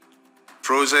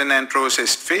 frozen and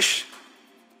processed fish,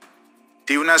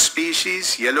 tuna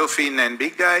species, yellowfin and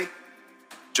big eye,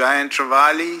 giant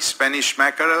trevally, Spanish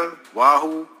mackerel,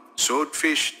 wahoo,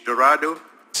 swordfish, dorado,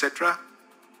 etc.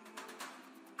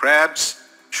 Crabs,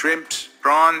 shrimps,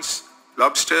 prawns,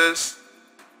 lobsters,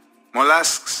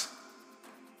 mollusks,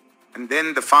 and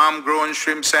then the farm-grown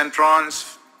shrimps and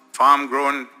prawns,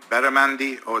 farm-grown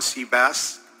barramundi or sea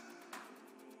bass.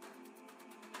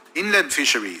 Inland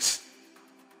fisheries.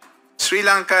 Sri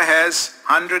Lanka has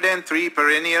 103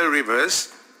 perennial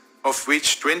rivers, of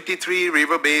which 23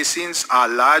 river basins are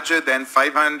larger than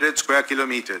 500 square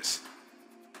kilometers.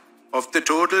 Of the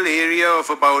total area of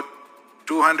about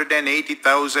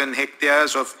 280,000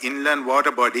 hectares of inland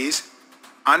water bodies,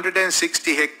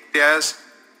 160 hectares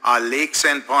are lakes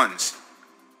and ponds,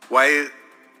 while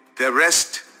the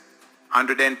rest,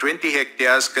 120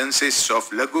 hectares, consists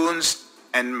of lagoons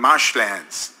and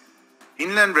marshlands.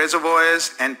 Inland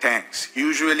reservoirs and tanks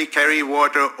usually carry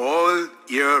water all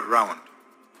year round.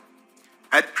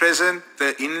 At present,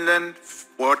 the inland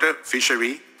water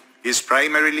fishery is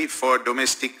primarily for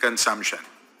domestic consumption.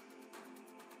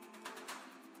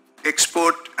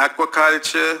 Export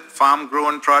aquaculture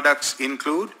farm-grown products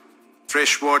include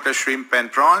freshwater shrimp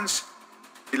and prawns,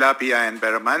 tilapia and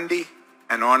barramundi,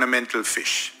 and ornamental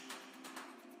fish.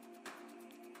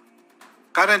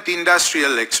 Current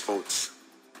industrial exports: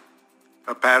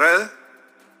 apparel,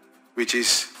 which is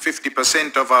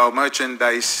 50% of our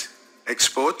merchandise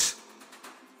exports,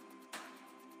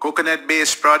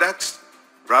 coconut-based products,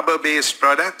 rubber-based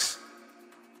products,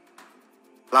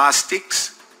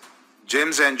 plastics,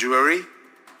 gems and jewelry,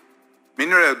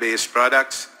 mineral-based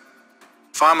products,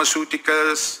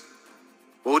 pharmaceuticals,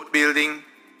 boat building,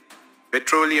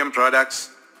 petroleum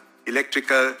products,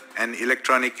 electrical and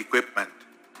electronic equipment.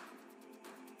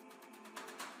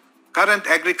 Current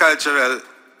agricultural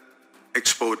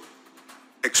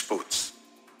exports: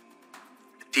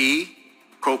 tea,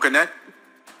 coconut,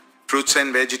 fruits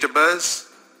and vegetables,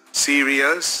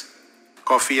 cereals,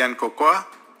 coffee and cocoa,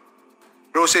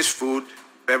 processed food,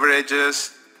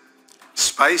 beverages,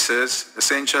 spices,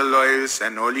 essential oils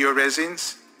and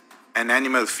oleoresins, and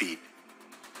animal feed.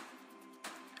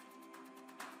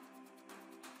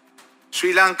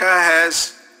 Sri Lanka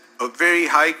has a very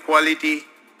high quality,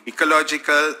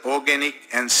 ecological, organic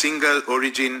and single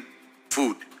origin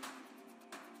food.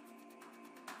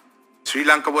 Sri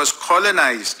Lanka was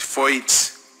colonized for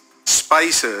its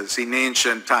spices in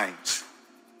ancient times.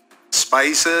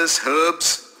 Spices,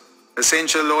 herbs,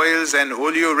 essential oils and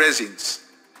oleoresins,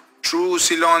 true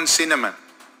Ceylon cinnamon,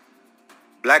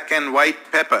 black and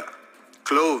white pepper,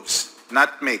 cloves,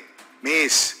 nutmeg,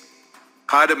 mace,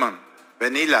 cardamom,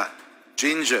 vanilla,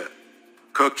 ginger,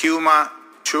 curcuma,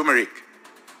 turmeric,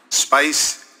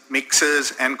 spice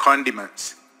mixers and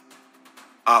condiments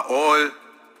are all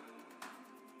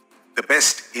the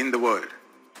best in the world.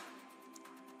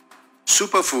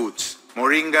 Superfoods,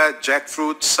 moringa,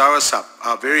 jackfruit, soursop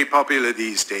are very popular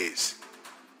these days.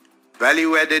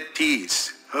 Value-added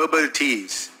teas, herbal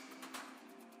teas,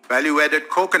 value-added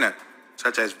coconut,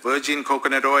 such as virgin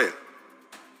coconut oil,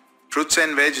 fruits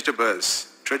and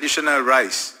vegetables, traditional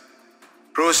rice,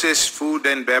 processed food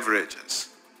and beverages.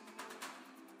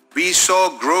 We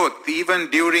saw growth even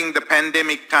during the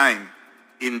pandemic time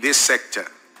in this sector.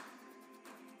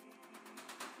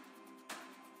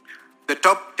 The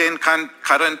top 10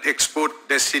 current export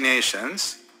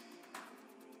destinations: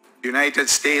 United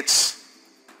States,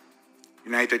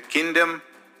 United Kingdom,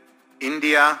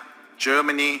 India,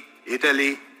 Germany,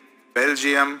 Italy,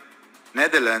 Belgium,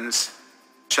 Netherlands,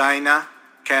 China,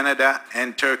 Canada,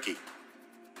 and Turkey.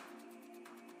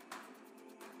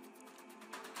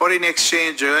 Foreign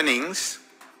exchange earnings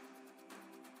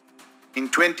in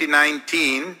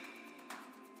 2019,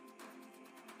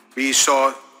 we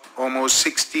saw almost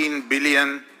 16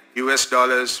 billion US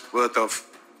dollars worth of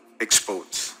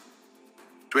exports.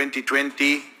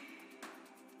 2020,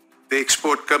 the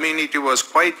export community was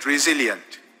quite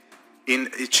resilient in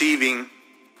achieving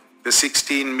the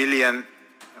 16 million,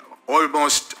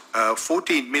 almost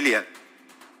 14 billion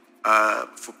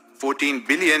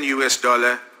US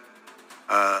dollar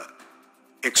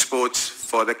exports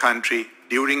for the country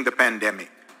during the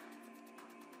pandemic.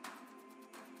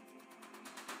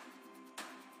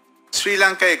 Sri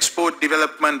Lanka Export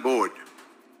Development Board,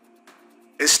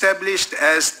 established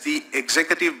as the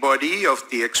executive body of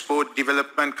the Export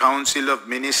Development Council of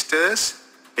Ministers,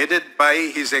 headed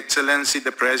by His Excellency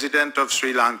the President of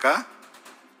Sri Lanka.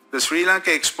 The Sri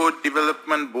Lanka Export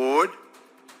Development Board,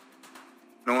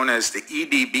 known as the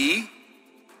EDB,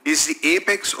 is the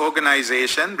apex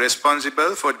organization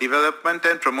responsible for development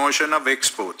and promotion of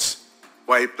exports,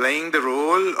 while playing the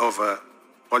role of a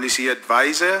policy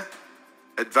advisor,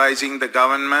 advising the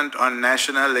government on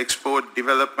national export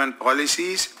development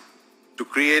policies to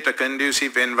create a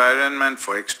conducive environment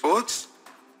for exports,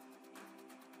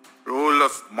 role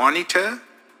of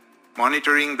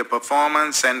monitoring the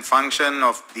performance and function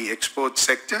of the export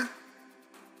sector,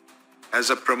 as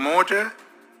a promoter,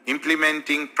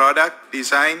 implementing product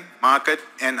design, market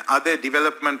and other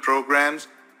development programs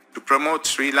to promote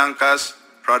Sri Lanka's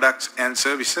products and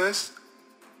services,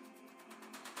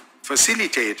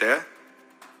 facilitator,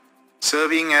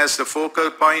 serving as the focal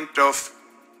point of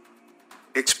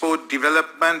export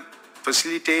development,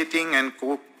 facilitating and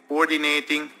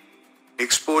coordinating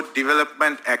export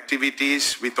development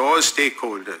activities with all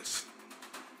stakeholders,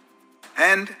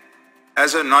 and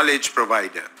as a knowledge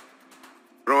provider,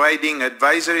 providing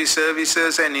advisory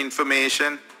services and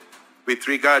information with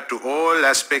regard to all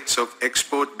aspects of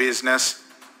export business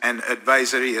and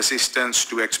advisory assistance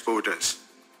to exporters.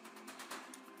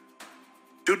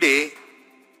 Today,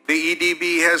 the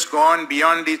EDB has gone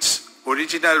beyond its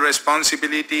original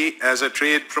responsibility as a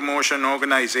trade promotion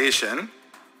organization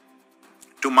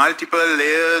to multiple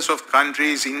layers of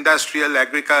countries' industrial,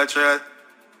 agricultural,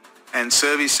 and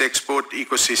service export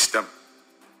ecosystem,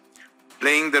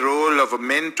 playing the role of a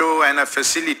mentor and a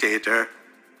facilitator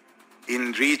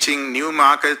in reaching new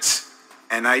markets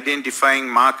and identifying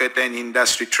market and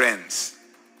industry trends.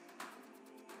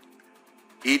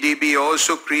 EDB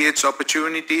also creates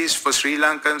opportunities for Sri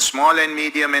Lankan small and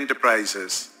medium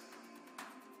enterprises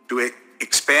to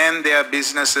expand their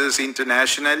businesses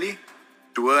internationally,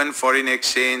 to earn foreign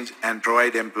exchange and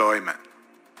provide employment.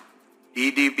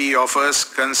 EDB offers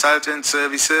consultant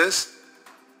services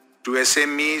to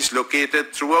SMEs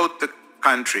located throughout the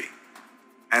country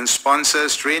and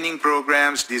sponsors training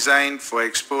programs designed for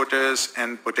exporters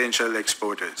and potential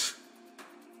exporters.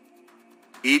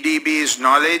 EDB's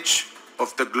knowledge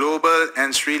of the global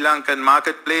and Sri Lankan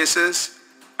marketplaces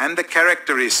and the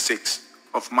characteristics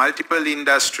of multiple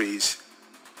industries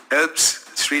helps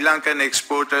Sri Lankan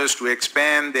exporters to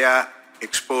expand their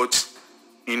exports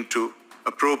into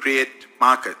appropriate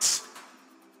markets.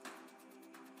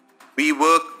 We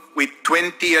work with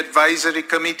 20 advisory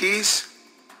committees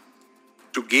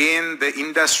to gain the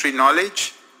industry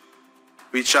knowledge,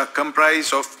 which are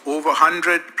comprised of over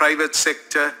 100 private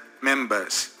sector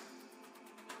members.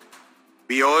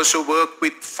 We also work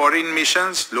with foreign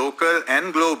missions, local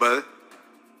and global,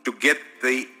 to get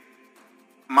the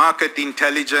market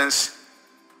intelligence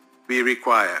we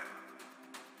require.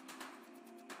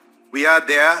 We are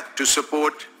there to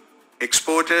support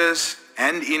exporters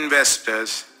and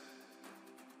investors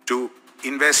to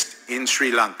invest in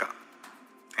Sri Lanka.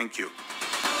 Thank you.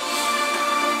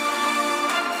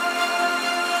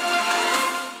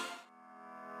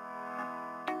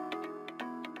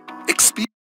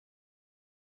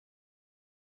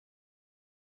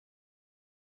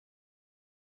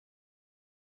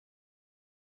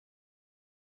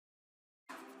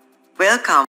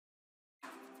 Welcome.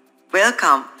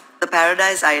 Welcome the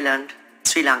Paradise Island,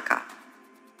 Sri Lanka.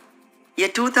 Year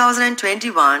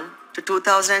 2021 to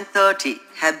 2030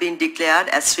 have been declared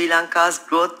as Sri Lanka's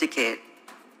growth decade,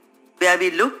 where we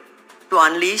look to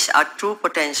unleash our true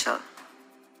potential.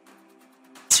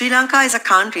 Sri Lanka is a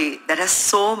country that has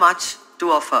so much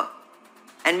to offer,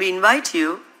 and we invite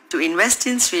you to invest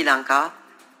in Sri Lanka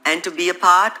and to be a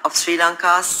part of Sri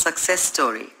Lanka's success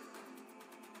story.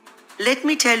 Let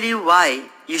me tell you why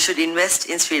you should invest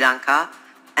in Sri Lanka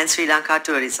and Sri Lanka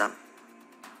tourism.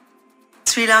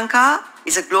 Sri Lanka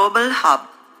is a global hub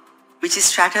which is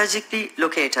strategically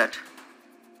located.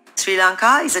 Sri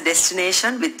Lanka is a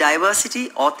destination with diversity,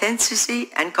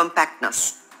 authenticity and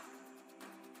compactness.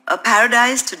 A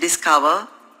paradise to discover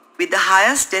with the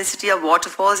highest density of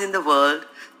waterfalls in the world,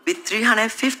 with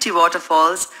 350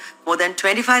 waterfalls, more than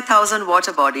 25,000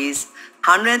 water bodies,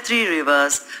 103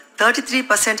 rivers,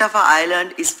 33% of our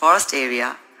island is forest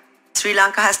area. Sri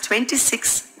Lanka has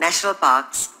 26 national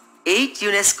parks, 8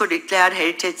 UNESCO declared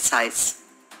heritage sites.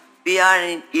 We are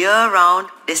an year-round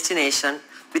destination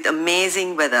with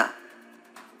amazing weather.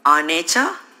 Our nature,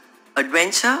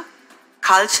 adventure,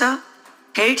 culture,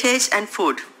 heritage and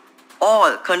food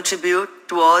all contribute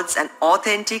towards an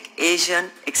authentic Asian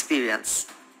experience.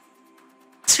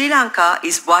 Sri Lanka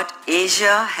is what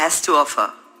Asia has to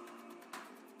offer.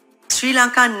 Sri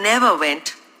Lanka never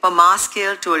went for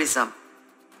mass-scale tourism.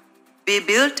 We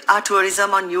built our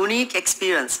tourism on unique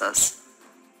experiences.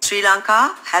 Sri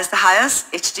Lanka has the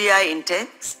highest HDI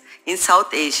index in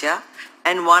South Asia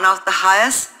and one of the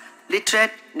highest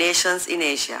literate nations in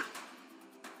Asia.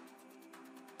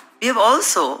 We have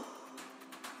also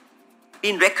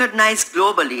been recognized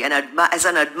globally and as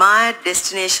an admired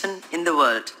destination in the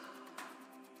world.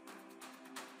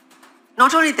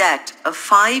 Not only that, a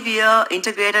 5-year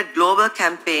integrated global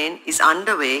campaign is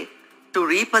underway to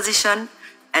reposition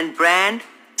and brand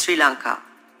Sri Lanka,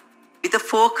 with a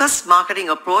focused marketing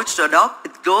approach to adopt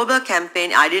with global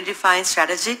campaign identifying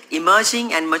strategic,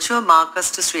 emerging and mature markets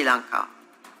to Sri Lanka.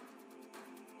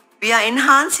 We are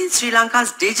enhancing Sri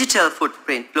Lanka's digital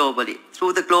footprint globally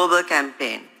through the global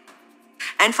campaign.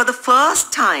 And for the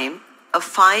first time, a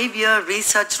 5-year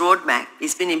research roadmap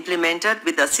is being implemented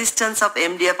with the assistance of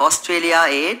MDF Australia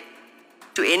Aid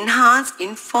to enhance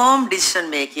informed decision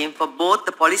making for both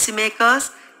the policymakers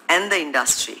and the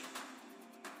industry.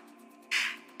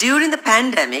 During the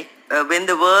pandemic, when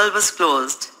the world was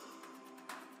closed,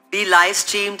 we live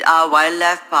streamed our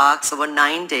wildlife parks over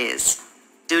 9 days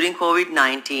during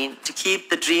COVID-19 to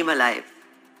keep the dream alive.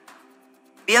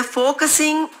 We are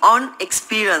focusing on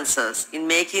experiences in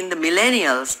making the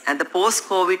millennials and the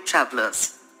post-COVID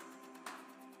travelers.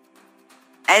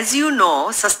 As you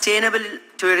know, sustainable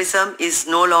tourism is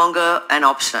no longer an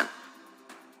option.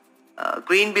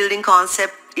 Green building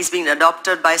concept is being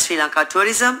adopted by Sri Lanka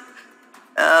tourism,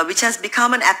 which has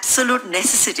become an absolute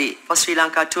necessity for Sri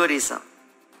Lanka tourism.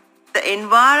 The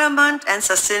environment and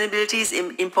sustainability is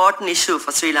an important issue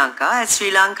for Sri Lanka, as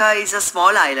Sri Lanka is a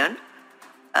small island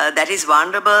that is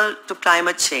vulnerable to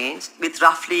climate change, with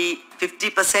roughly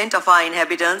 50% of our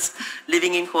inhabitants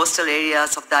living in coastal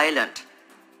areas of the island.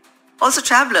 Also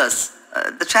travelers,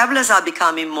 the travelers are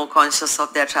becoming more conscious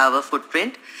of their travel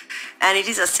footprint, and it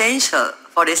is essential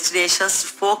for destinations to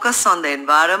focus on the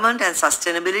environment and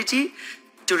sustainability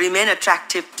to remain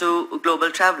attractive to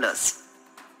global travelers.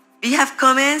 We have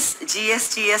commenced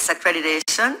GSTS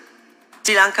accreditation.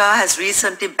 Sri Lanka has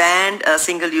recently banned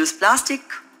single-use plastic.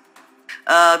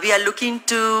 We are looking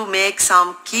to make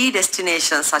some key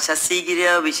destinations such as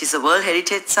Sigiriya, which is a World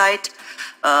Heritage Site,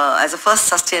 as a first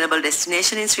sustainable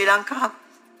destination in Sri Lanka.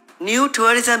 New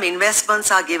tourism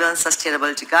investments are given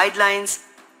sustainability guidelines.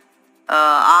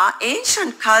 Our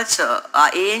ancient culture,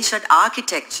 our ancient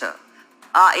architecture,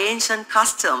 our ancient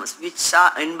customs, which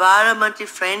are environmentally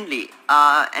friendly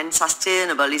and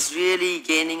sustainable, is really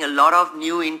gaining a lot of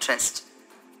new interest.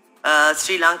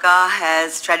 Sri Lanka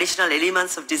has traditional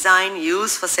elements of design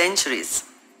used for centuries.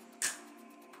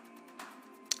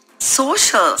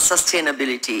 Social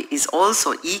sustainability is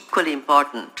also equally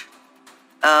important.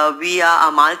 We are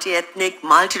a multi-ethnic,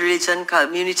 multi-religion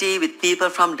community with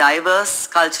people from diverse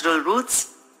cultural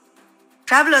roots.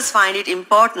 Travelers find it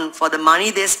important for the money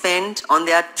they spend on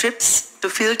their trips to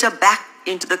filter back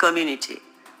into the community.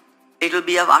 It will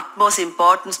be of utmost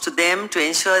importance to them to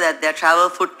ensure that their travel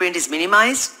footprint is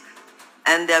minimized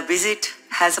and their visit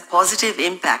has a positive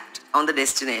impact on the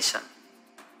destination.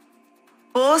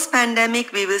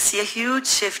 Post-pandemic, we will see a huge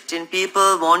shift in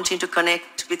people wanting to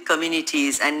connect with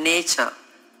communities and nature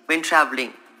when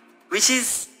traveling, which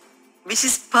is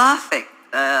perfect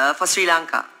for Sri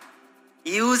Lanka.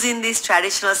 Using these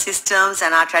traditional systems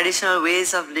and our traditional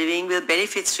ways of living will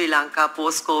benefit Sri Lanka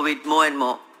post-COVID more and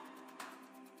more.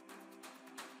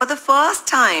 For the first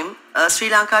time, Sri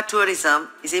Lanka Tourism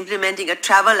is implementing a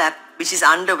travel app which is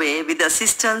underway with the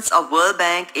assistance of World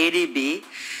Bank ADB,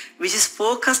 which is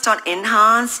focused on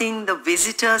enhancing the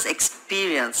visitor's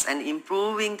experience and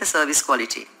improving the service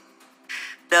quality.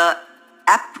 The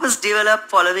app was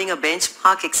developed following a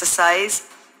benchmark exercise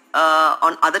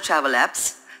on other travel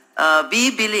apps.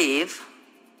 We believe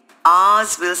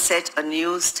ours will set a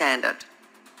new standard.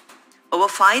 Over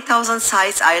 5,000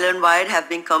 sites island-wide have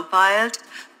been compiled,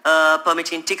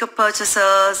 permitting ticket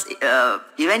purchases,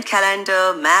 event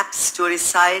calendar, maps, tourist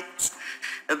sites.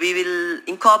 We will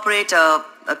incorporate a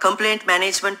complaint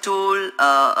management tool,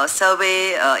 a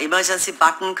survey, emergency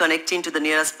button connecting to the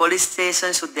nearest police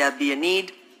station should there be a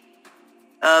need.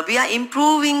 We are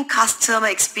improving customer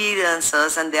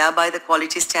experiences and thereby the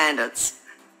quality standards.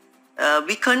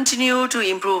 We continue to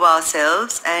improve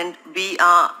ourselves and we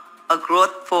are a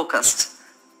growth focused.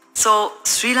 So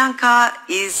Sri Lanka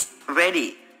is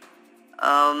ready.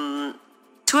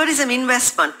 Tourism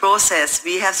investment process,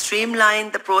 we have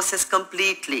streamlined the process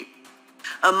completely.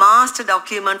 A master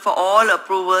document for all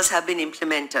approvals have been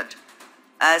implemented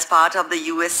as part of the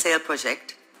US sale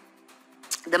project.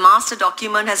 The master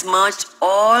document has merged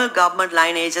all government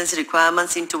line agency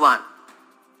requirements into one.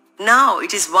 Now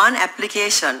it is one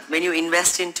application when you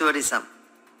invest in tourism.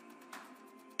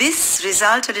 This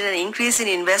resulted in an increase in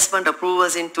investment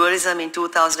approvals in tourism in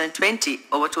 2020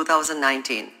 over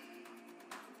 2019.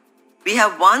 We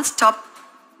have one stop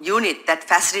unit that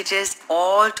facilitates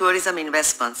all tourism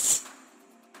investments.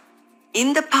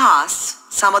 In the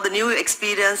past, some of the new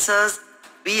experiences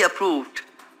we approved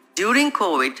during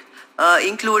COVID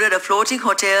included a floating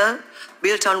hotel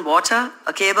built on water,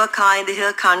 a cable car in the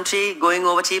hill country going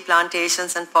over tea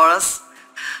plantations and forests,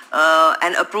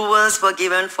 and approvals were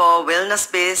given for wellness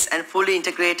space and fully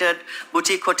integrated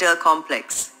boutique hotel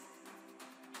complex.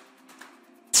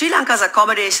 Sri Lanka's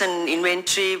accommodation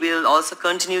inventory will also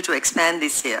continue to expand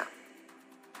this year.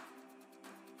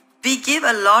 We give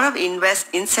a lot of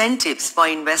incentives for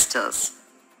investors.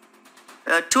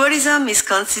 Tourism is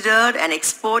considered an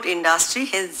export industry,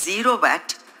 hence zero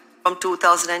VAT from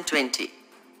 2020.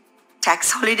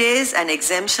 Tax holidays and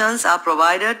exemptions are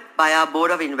provided by our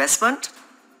Board of Investment.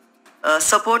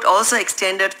 Support also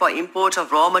extended for import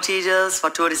of raw materials for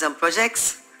tourism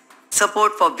projects.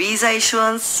 Support for visa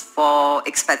issuance for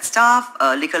expat staff,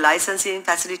 liquor licensing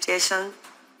facilitation.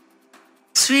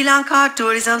 Sri Lanka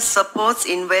Tourism supports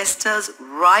investors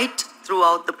right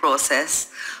throughout the process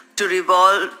to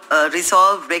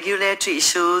resolve regulatory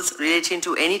issues relating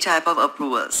to any type of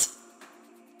approvals.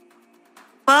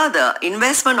 Further,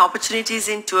 investment opportunities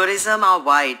in tourism are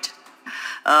wide.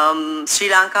 Sri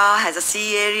Lanka has a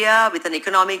sea area with an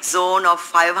economic zone of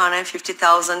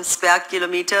 550,000 square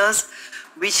kilometers,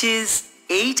 which is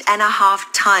 8.5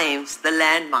 times the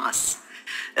land mass.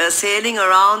 Sailing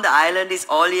around the island is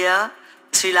all year.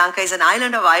 Sri Lanka is an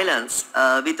island of islands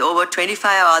with over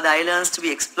 25 other islands to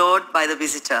be explored by the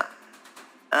visitor.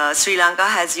 Sri Lanka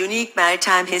has unique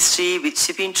maritime history with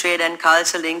shipping trade and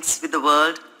culture links with the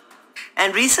world.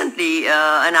 And recently,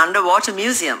 an underwater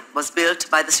museum was built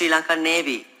by the Sri Lankan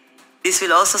Navy. This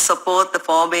will also support the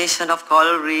formation of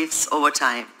coral reefs over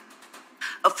time.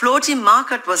 A floating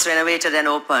market was renovated and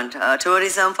opened.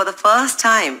 Tourism for the first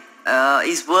time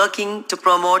is working to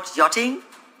promote yachting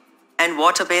and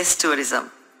water-based tourism.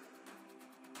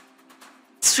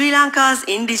 Sri Lanka's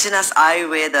indigenous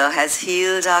Ayurveda has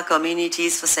healed our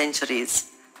communities for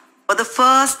centuries. For the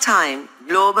first time,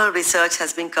 global research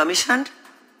has been commissioned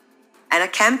and a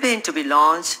campaign to be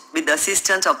launched with the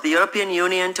assistance of the European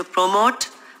Union to promote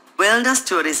wellness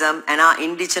tourism and our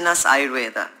indigenous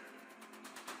Ayurveda.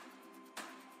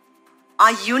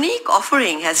 Our unique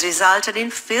offering has resulted in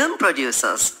film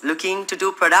producers looking to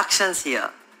do productions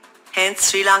here. Hence,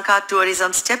 Sri Lanka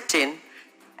Tourism stepped in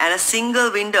and a single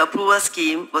window approval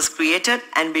scheme was created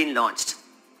and been launched,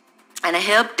 and a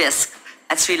help desk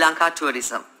at Sri Lanka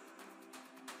Tourism.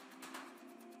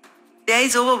 There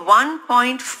is over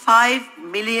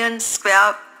 1.5 million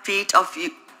square feet of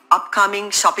upcoming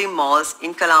shopping malls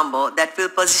in Colombo that will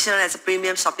position as a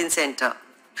premium shopping center.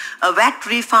 A VAT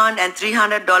refund and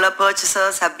 $300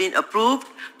 purchases have been approved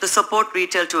to support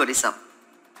retail tourism.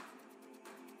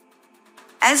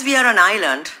 As we are an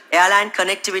island, airline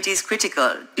connectivity is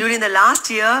critical. During the last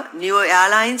year, newer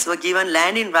airlines were given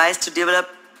landing rights to develop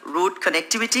route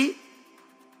connectivity.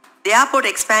 The airport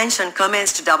expansion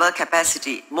commenced to double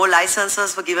capacity. More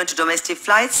licenses were given to domestic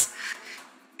flights.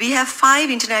 We have 5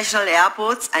 international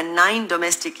airports and 9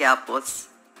 domestic airports.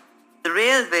 The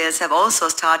railways have also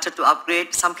started to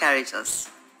upgrade some carriages.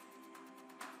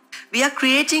 We are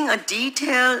creating a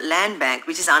detailed land bank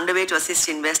which is underway to assist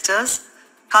investors.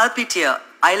 Kalpitia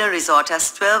Island Resort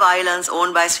has 12 islands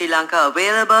owned by Sri Lanka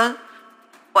available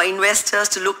for investors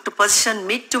to look to position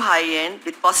mid to high end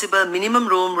with possible minimum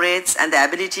room rates and the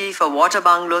ability for water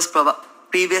bungalows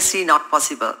previously not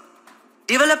possible.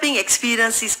 Developing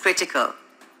experience is critical.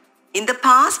 In the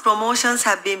past, promotions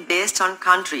have been based on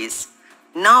countries.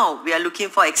 Now we are looking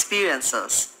for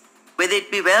experiences, whether it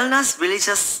be wellness,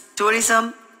 religious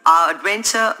tourism,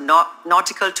 adventure,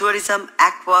 nautical tourism,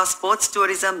 aqua, sports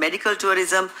tourism, medical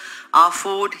tourism,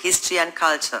 food, history and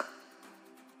culture.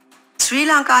 Sri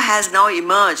Lanka has now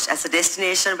emerged as a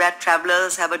destination where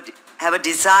travelers have a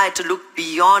desire to look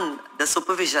beyond the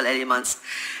superficial elements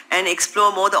and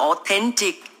explore more the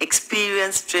authentic,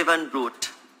 experience-driven route.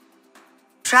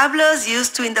 Travelers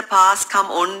used to in the past come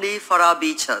only for our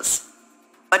beaches,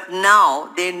 but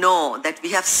now they know that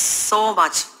we have so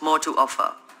much more to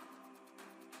offer.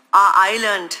 Our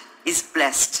island is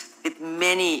blessed with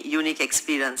many unique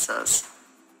experiences.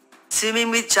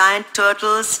 Swimming with giant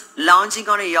turtles, lounging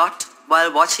on a yacht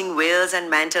while watching whales and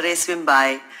manta rays swim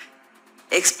by,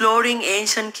 exploring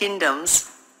ancient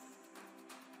kingdoms,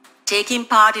 taking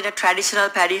part in a traditional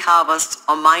paddy harvest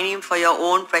or mining for your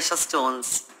own precious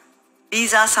stones.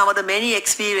 These are some of the many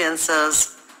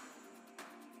experiences.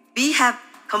 We have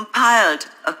compiled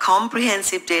a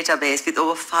comprehensive database with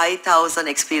over 5,000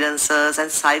 experiences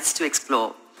and sites to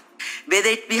explore. Whether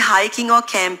it be hiking or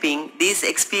camping, these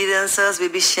experiences will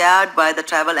be shared by the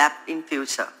travel app in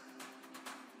future.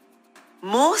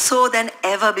 More so than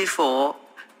ever before,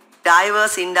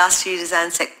 diverse industries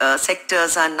and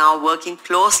sectors are now working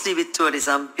closely with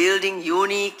tourism, building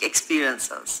unique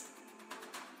experiences,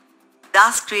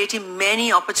 thus creating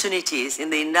many opportunities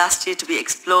in the industry to be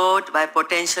explored by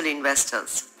potential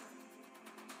investors.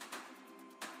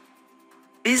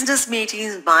 Business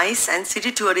meetings, MICE and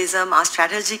city tourism are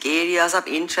strategic areas of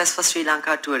interest for Sri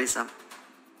Lanka tourism.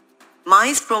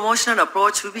 MICE promotional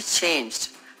approach will be changed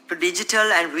to digital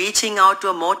and reaching out to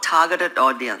a more targeted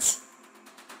audience.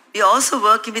 We are also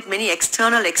working with many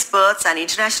external experts and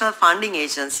international funding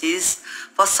agencies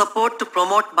for support to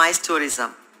promote MICE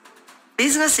tourism.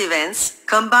 Business events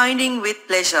combining with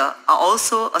pleasure are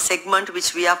also a segment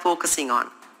which we are focusing on.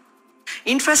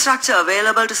 Infrastructure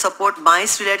available to support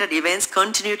MICE-related events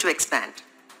continue to expand.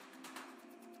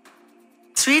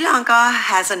 Sri Lanka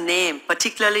has a name,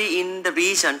 particularly in the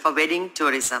region, for wedding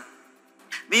tourism.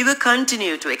 We will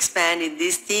continue to expand in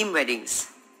these theme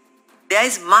weddings. There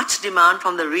is much demand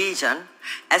from the region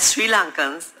as Sri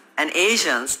Lankans and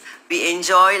Asians, we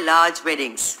enjoy large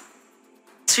weddings.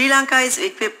 Sri Lanka is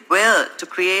equipped well to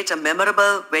create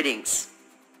memorable weddings.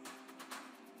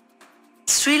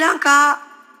 Sri Lanka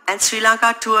and Sri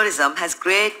Lanka tourism has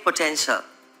great potential.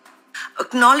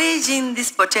 Acknowledging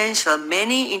this potential,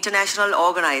 many international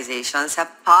organizations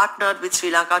have partnered with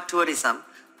Sri Lanka tourism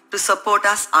to support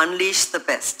us unleash the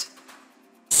best.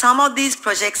 Some of these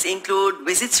projects include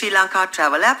Visit Sri Lanka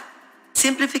Travel App,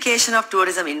 simplification of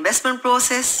tourism investment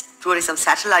process, tourism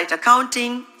satellite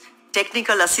accounting,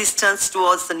 technical assistance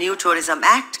towards the new Tourism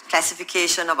Act,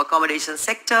 classification of accommodation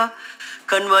sector,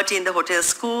 converting the hotel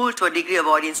school to a degree of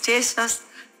audience status,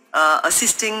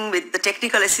 assisting with the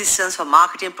technical assistance for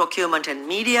marketing, procurement and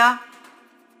media,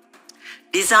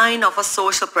 design of a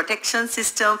social protection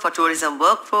system for tourism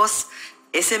workforce,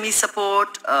 SME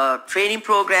support, training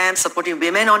programs supporting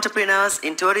women entrepreneurs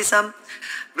in tourism,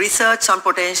 research on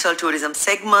potential tourism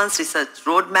segments, research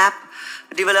roadmap,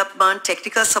 development,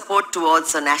 technical support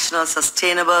towards a national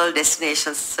sustainable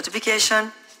destination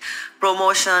certification,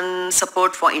 promotion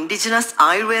support for indigenous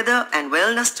Ayurveda and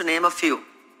wellness, to name a few.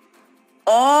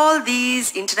 All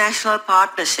these international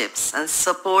partnerships and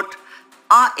support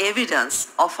are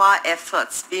evidence of our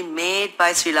efforts being made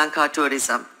by Sri Lanka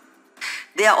tourism.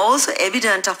 They are also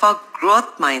evident of our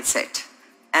growth mindset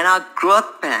and our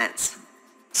growth plans.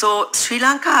 So Sri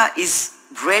Lanka is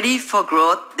ready for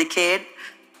growth decade.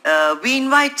 We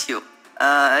invite you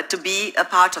to be a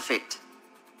part of it.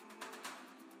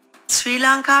 Sri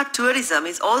Lanka tourism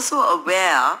is also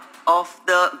aware of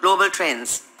the global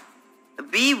trends.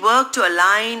 We work to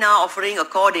align our offering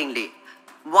accordingly.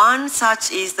 One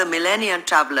such is the Millennium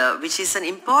Traveler, which is an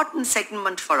important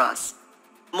segment for us.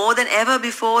 More than ever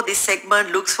before, this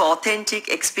segment looks for authentic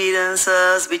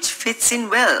experiences which fits in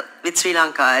well with Sri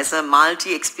Lanka as a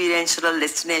multi-experiential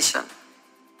destination.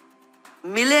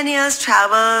 Millennials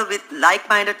travel with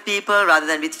like-minded people rather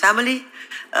than with family.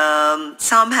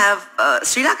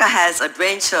 Sri Lanka has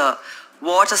adventure,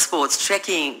 water sports,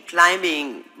 trekking,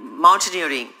 climbing,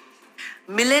 mountaineering.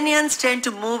 Millennials tend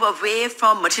to move away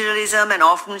from materialism and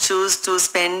often choose to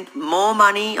spend more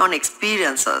money on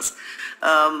experiences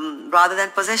rather than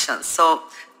possessions. So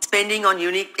spending on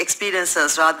unique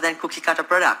experiences rather than cookie-cutter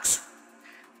products.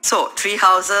 So tree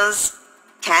houses,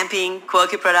 camping,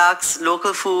 quirky products,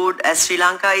 local food, as Sri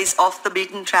Lanka is off the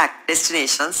beaten track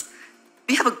destinations,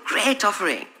 we have a great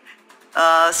offering.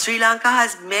 Sri Lanka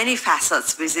has many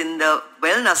facets within the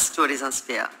wellness tourism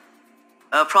sphere.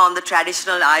 From the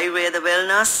traditional Ayurveda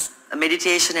wellness,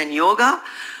 meditation and yoga,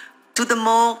 to the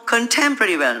more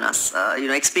contemporary wellness,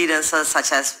 experiences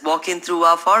such as walking through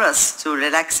our forests to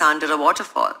relax under a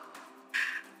waterfall.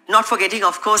 Not forgetting,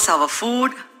 of course, our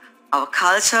food, our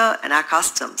culture and our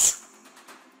customs.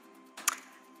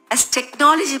 As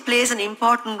technology plays an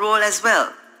important role as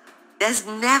well, there's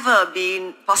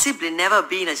possibly never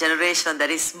been a generation that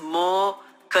is more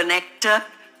connected,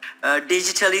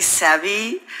 digitally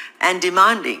savvy and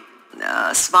demanding.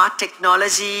 Smart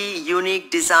technology, unique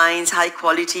designs, high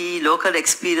quality, local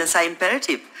experience are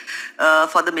imperative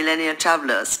for the millennial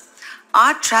travelers.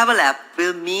 Our travel app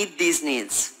will meet these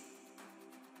needs.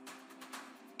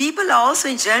 People are also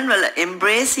in general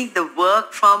embracing the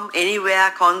work from anywhere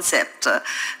concept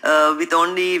with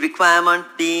only requirement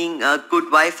being a good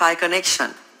Wi-Fi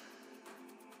connection.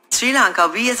 Sri Lanka,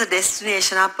 we as a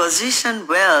destination are positioned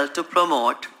well to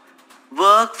promote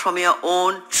work from your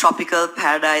own tropical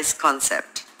paradise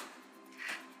concept.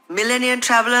 Millennial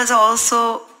travelers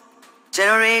also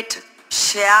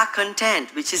share content,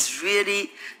 which is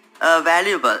really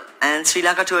valuable, and Sri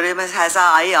Lanka Tourism has our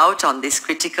eye out on this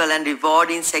critical and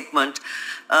rewarding segment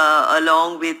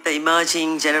along with the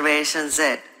emerging Generation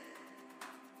Z.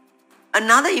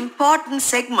 Another important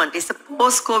segment is the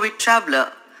post-COVID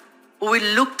traveler who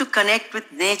will look to connect with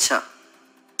nature.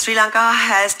 Sri Lanka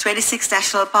has 26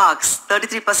 national parks,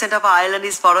 33% of our island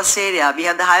is forest area. We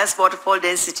have the highest waterfall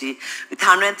density with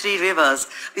 103 rivers,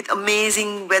 with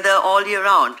amazing weather all year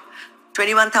round.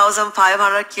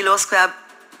 21,500 square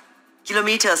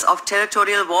kilometers of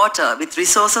territorial water with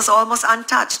resources almost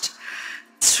untouched.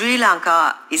 Sri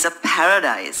Lanka is a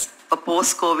paradise for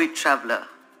post-COVID traveler.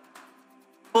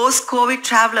 Post-COVID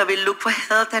traveler will look for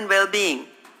health and well-being.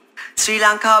 Sri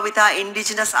Lanka, with our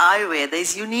indigenous Ayurveda,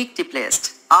 is uniquely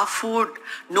placed. Our food,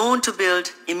 known to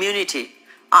build immunity,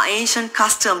 our ancient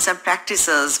customs and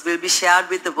practices will be shared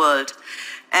with the world,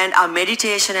 and our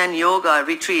meditation and yoga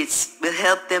retreats will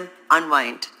help them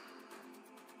unwind.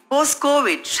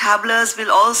 Post-COVID, travelers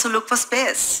will also look for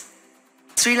space.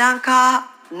 Sri Lanka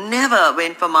never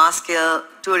went for mass-scale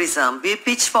tourism. We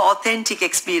pitch for authentic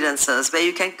experiences where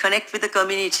you can connect with the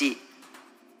community.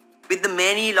 With the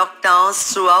many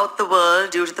lockdowns throughout the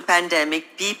world due to the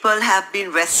pandemic, people have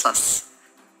been restless.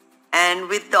 And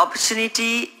with the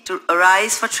opportunity to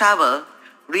arise for travel,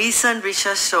 recent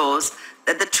research shows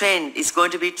that the trend is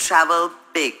going to be travel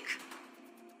big.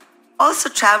 Also,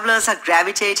 travelers are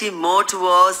gravitating more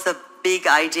towards the big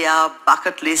idea,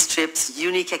 bucket list trips,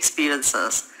 unique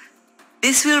experiences.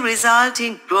 This will result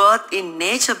in growth in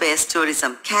nature-based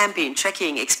tourism, camping,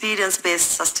 trekking,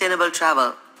 experience-based sustainable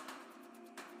travel.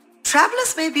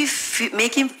 Travelers may be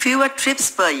making fewer trips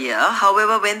per year.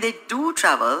 However, when they do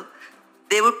travel,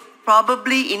 they would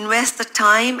probably invest the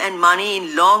time and money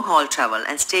in long-haul travel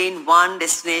and stay in one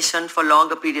destination for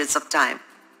longer periods of time.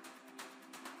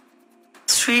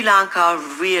 Sri Lanka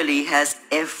really has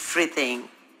everything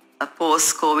a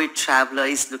post-COVID traveler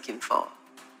is looking for.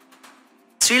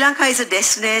 Sri Lanka is a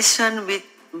destination with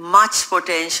much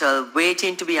potential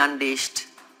waiting to be unleashed.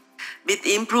 With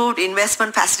improved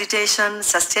investment facilitation,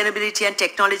 sustainability and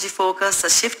technology focus, a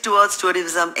shift towards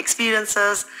tourism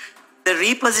experiences, the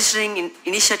repositioning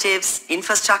initiatives,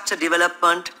 infrastructure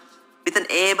development with an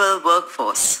able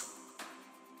workforce.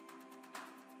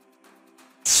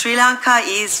 Sri Lanka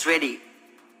is ready.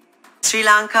 Sri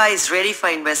Lanka is ready for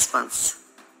investments.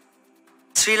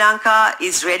 Sri Lanka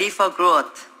is ready for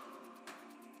growth.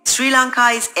 Sri Lanka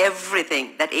is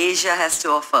everything that Asia has to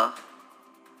offer.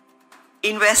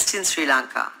 Invest in Sri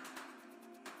Lanka.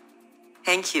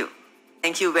 Thank you.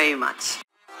 Thank you very much.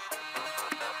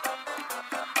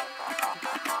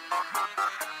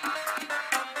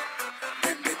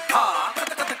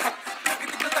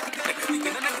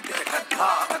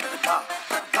 Ha!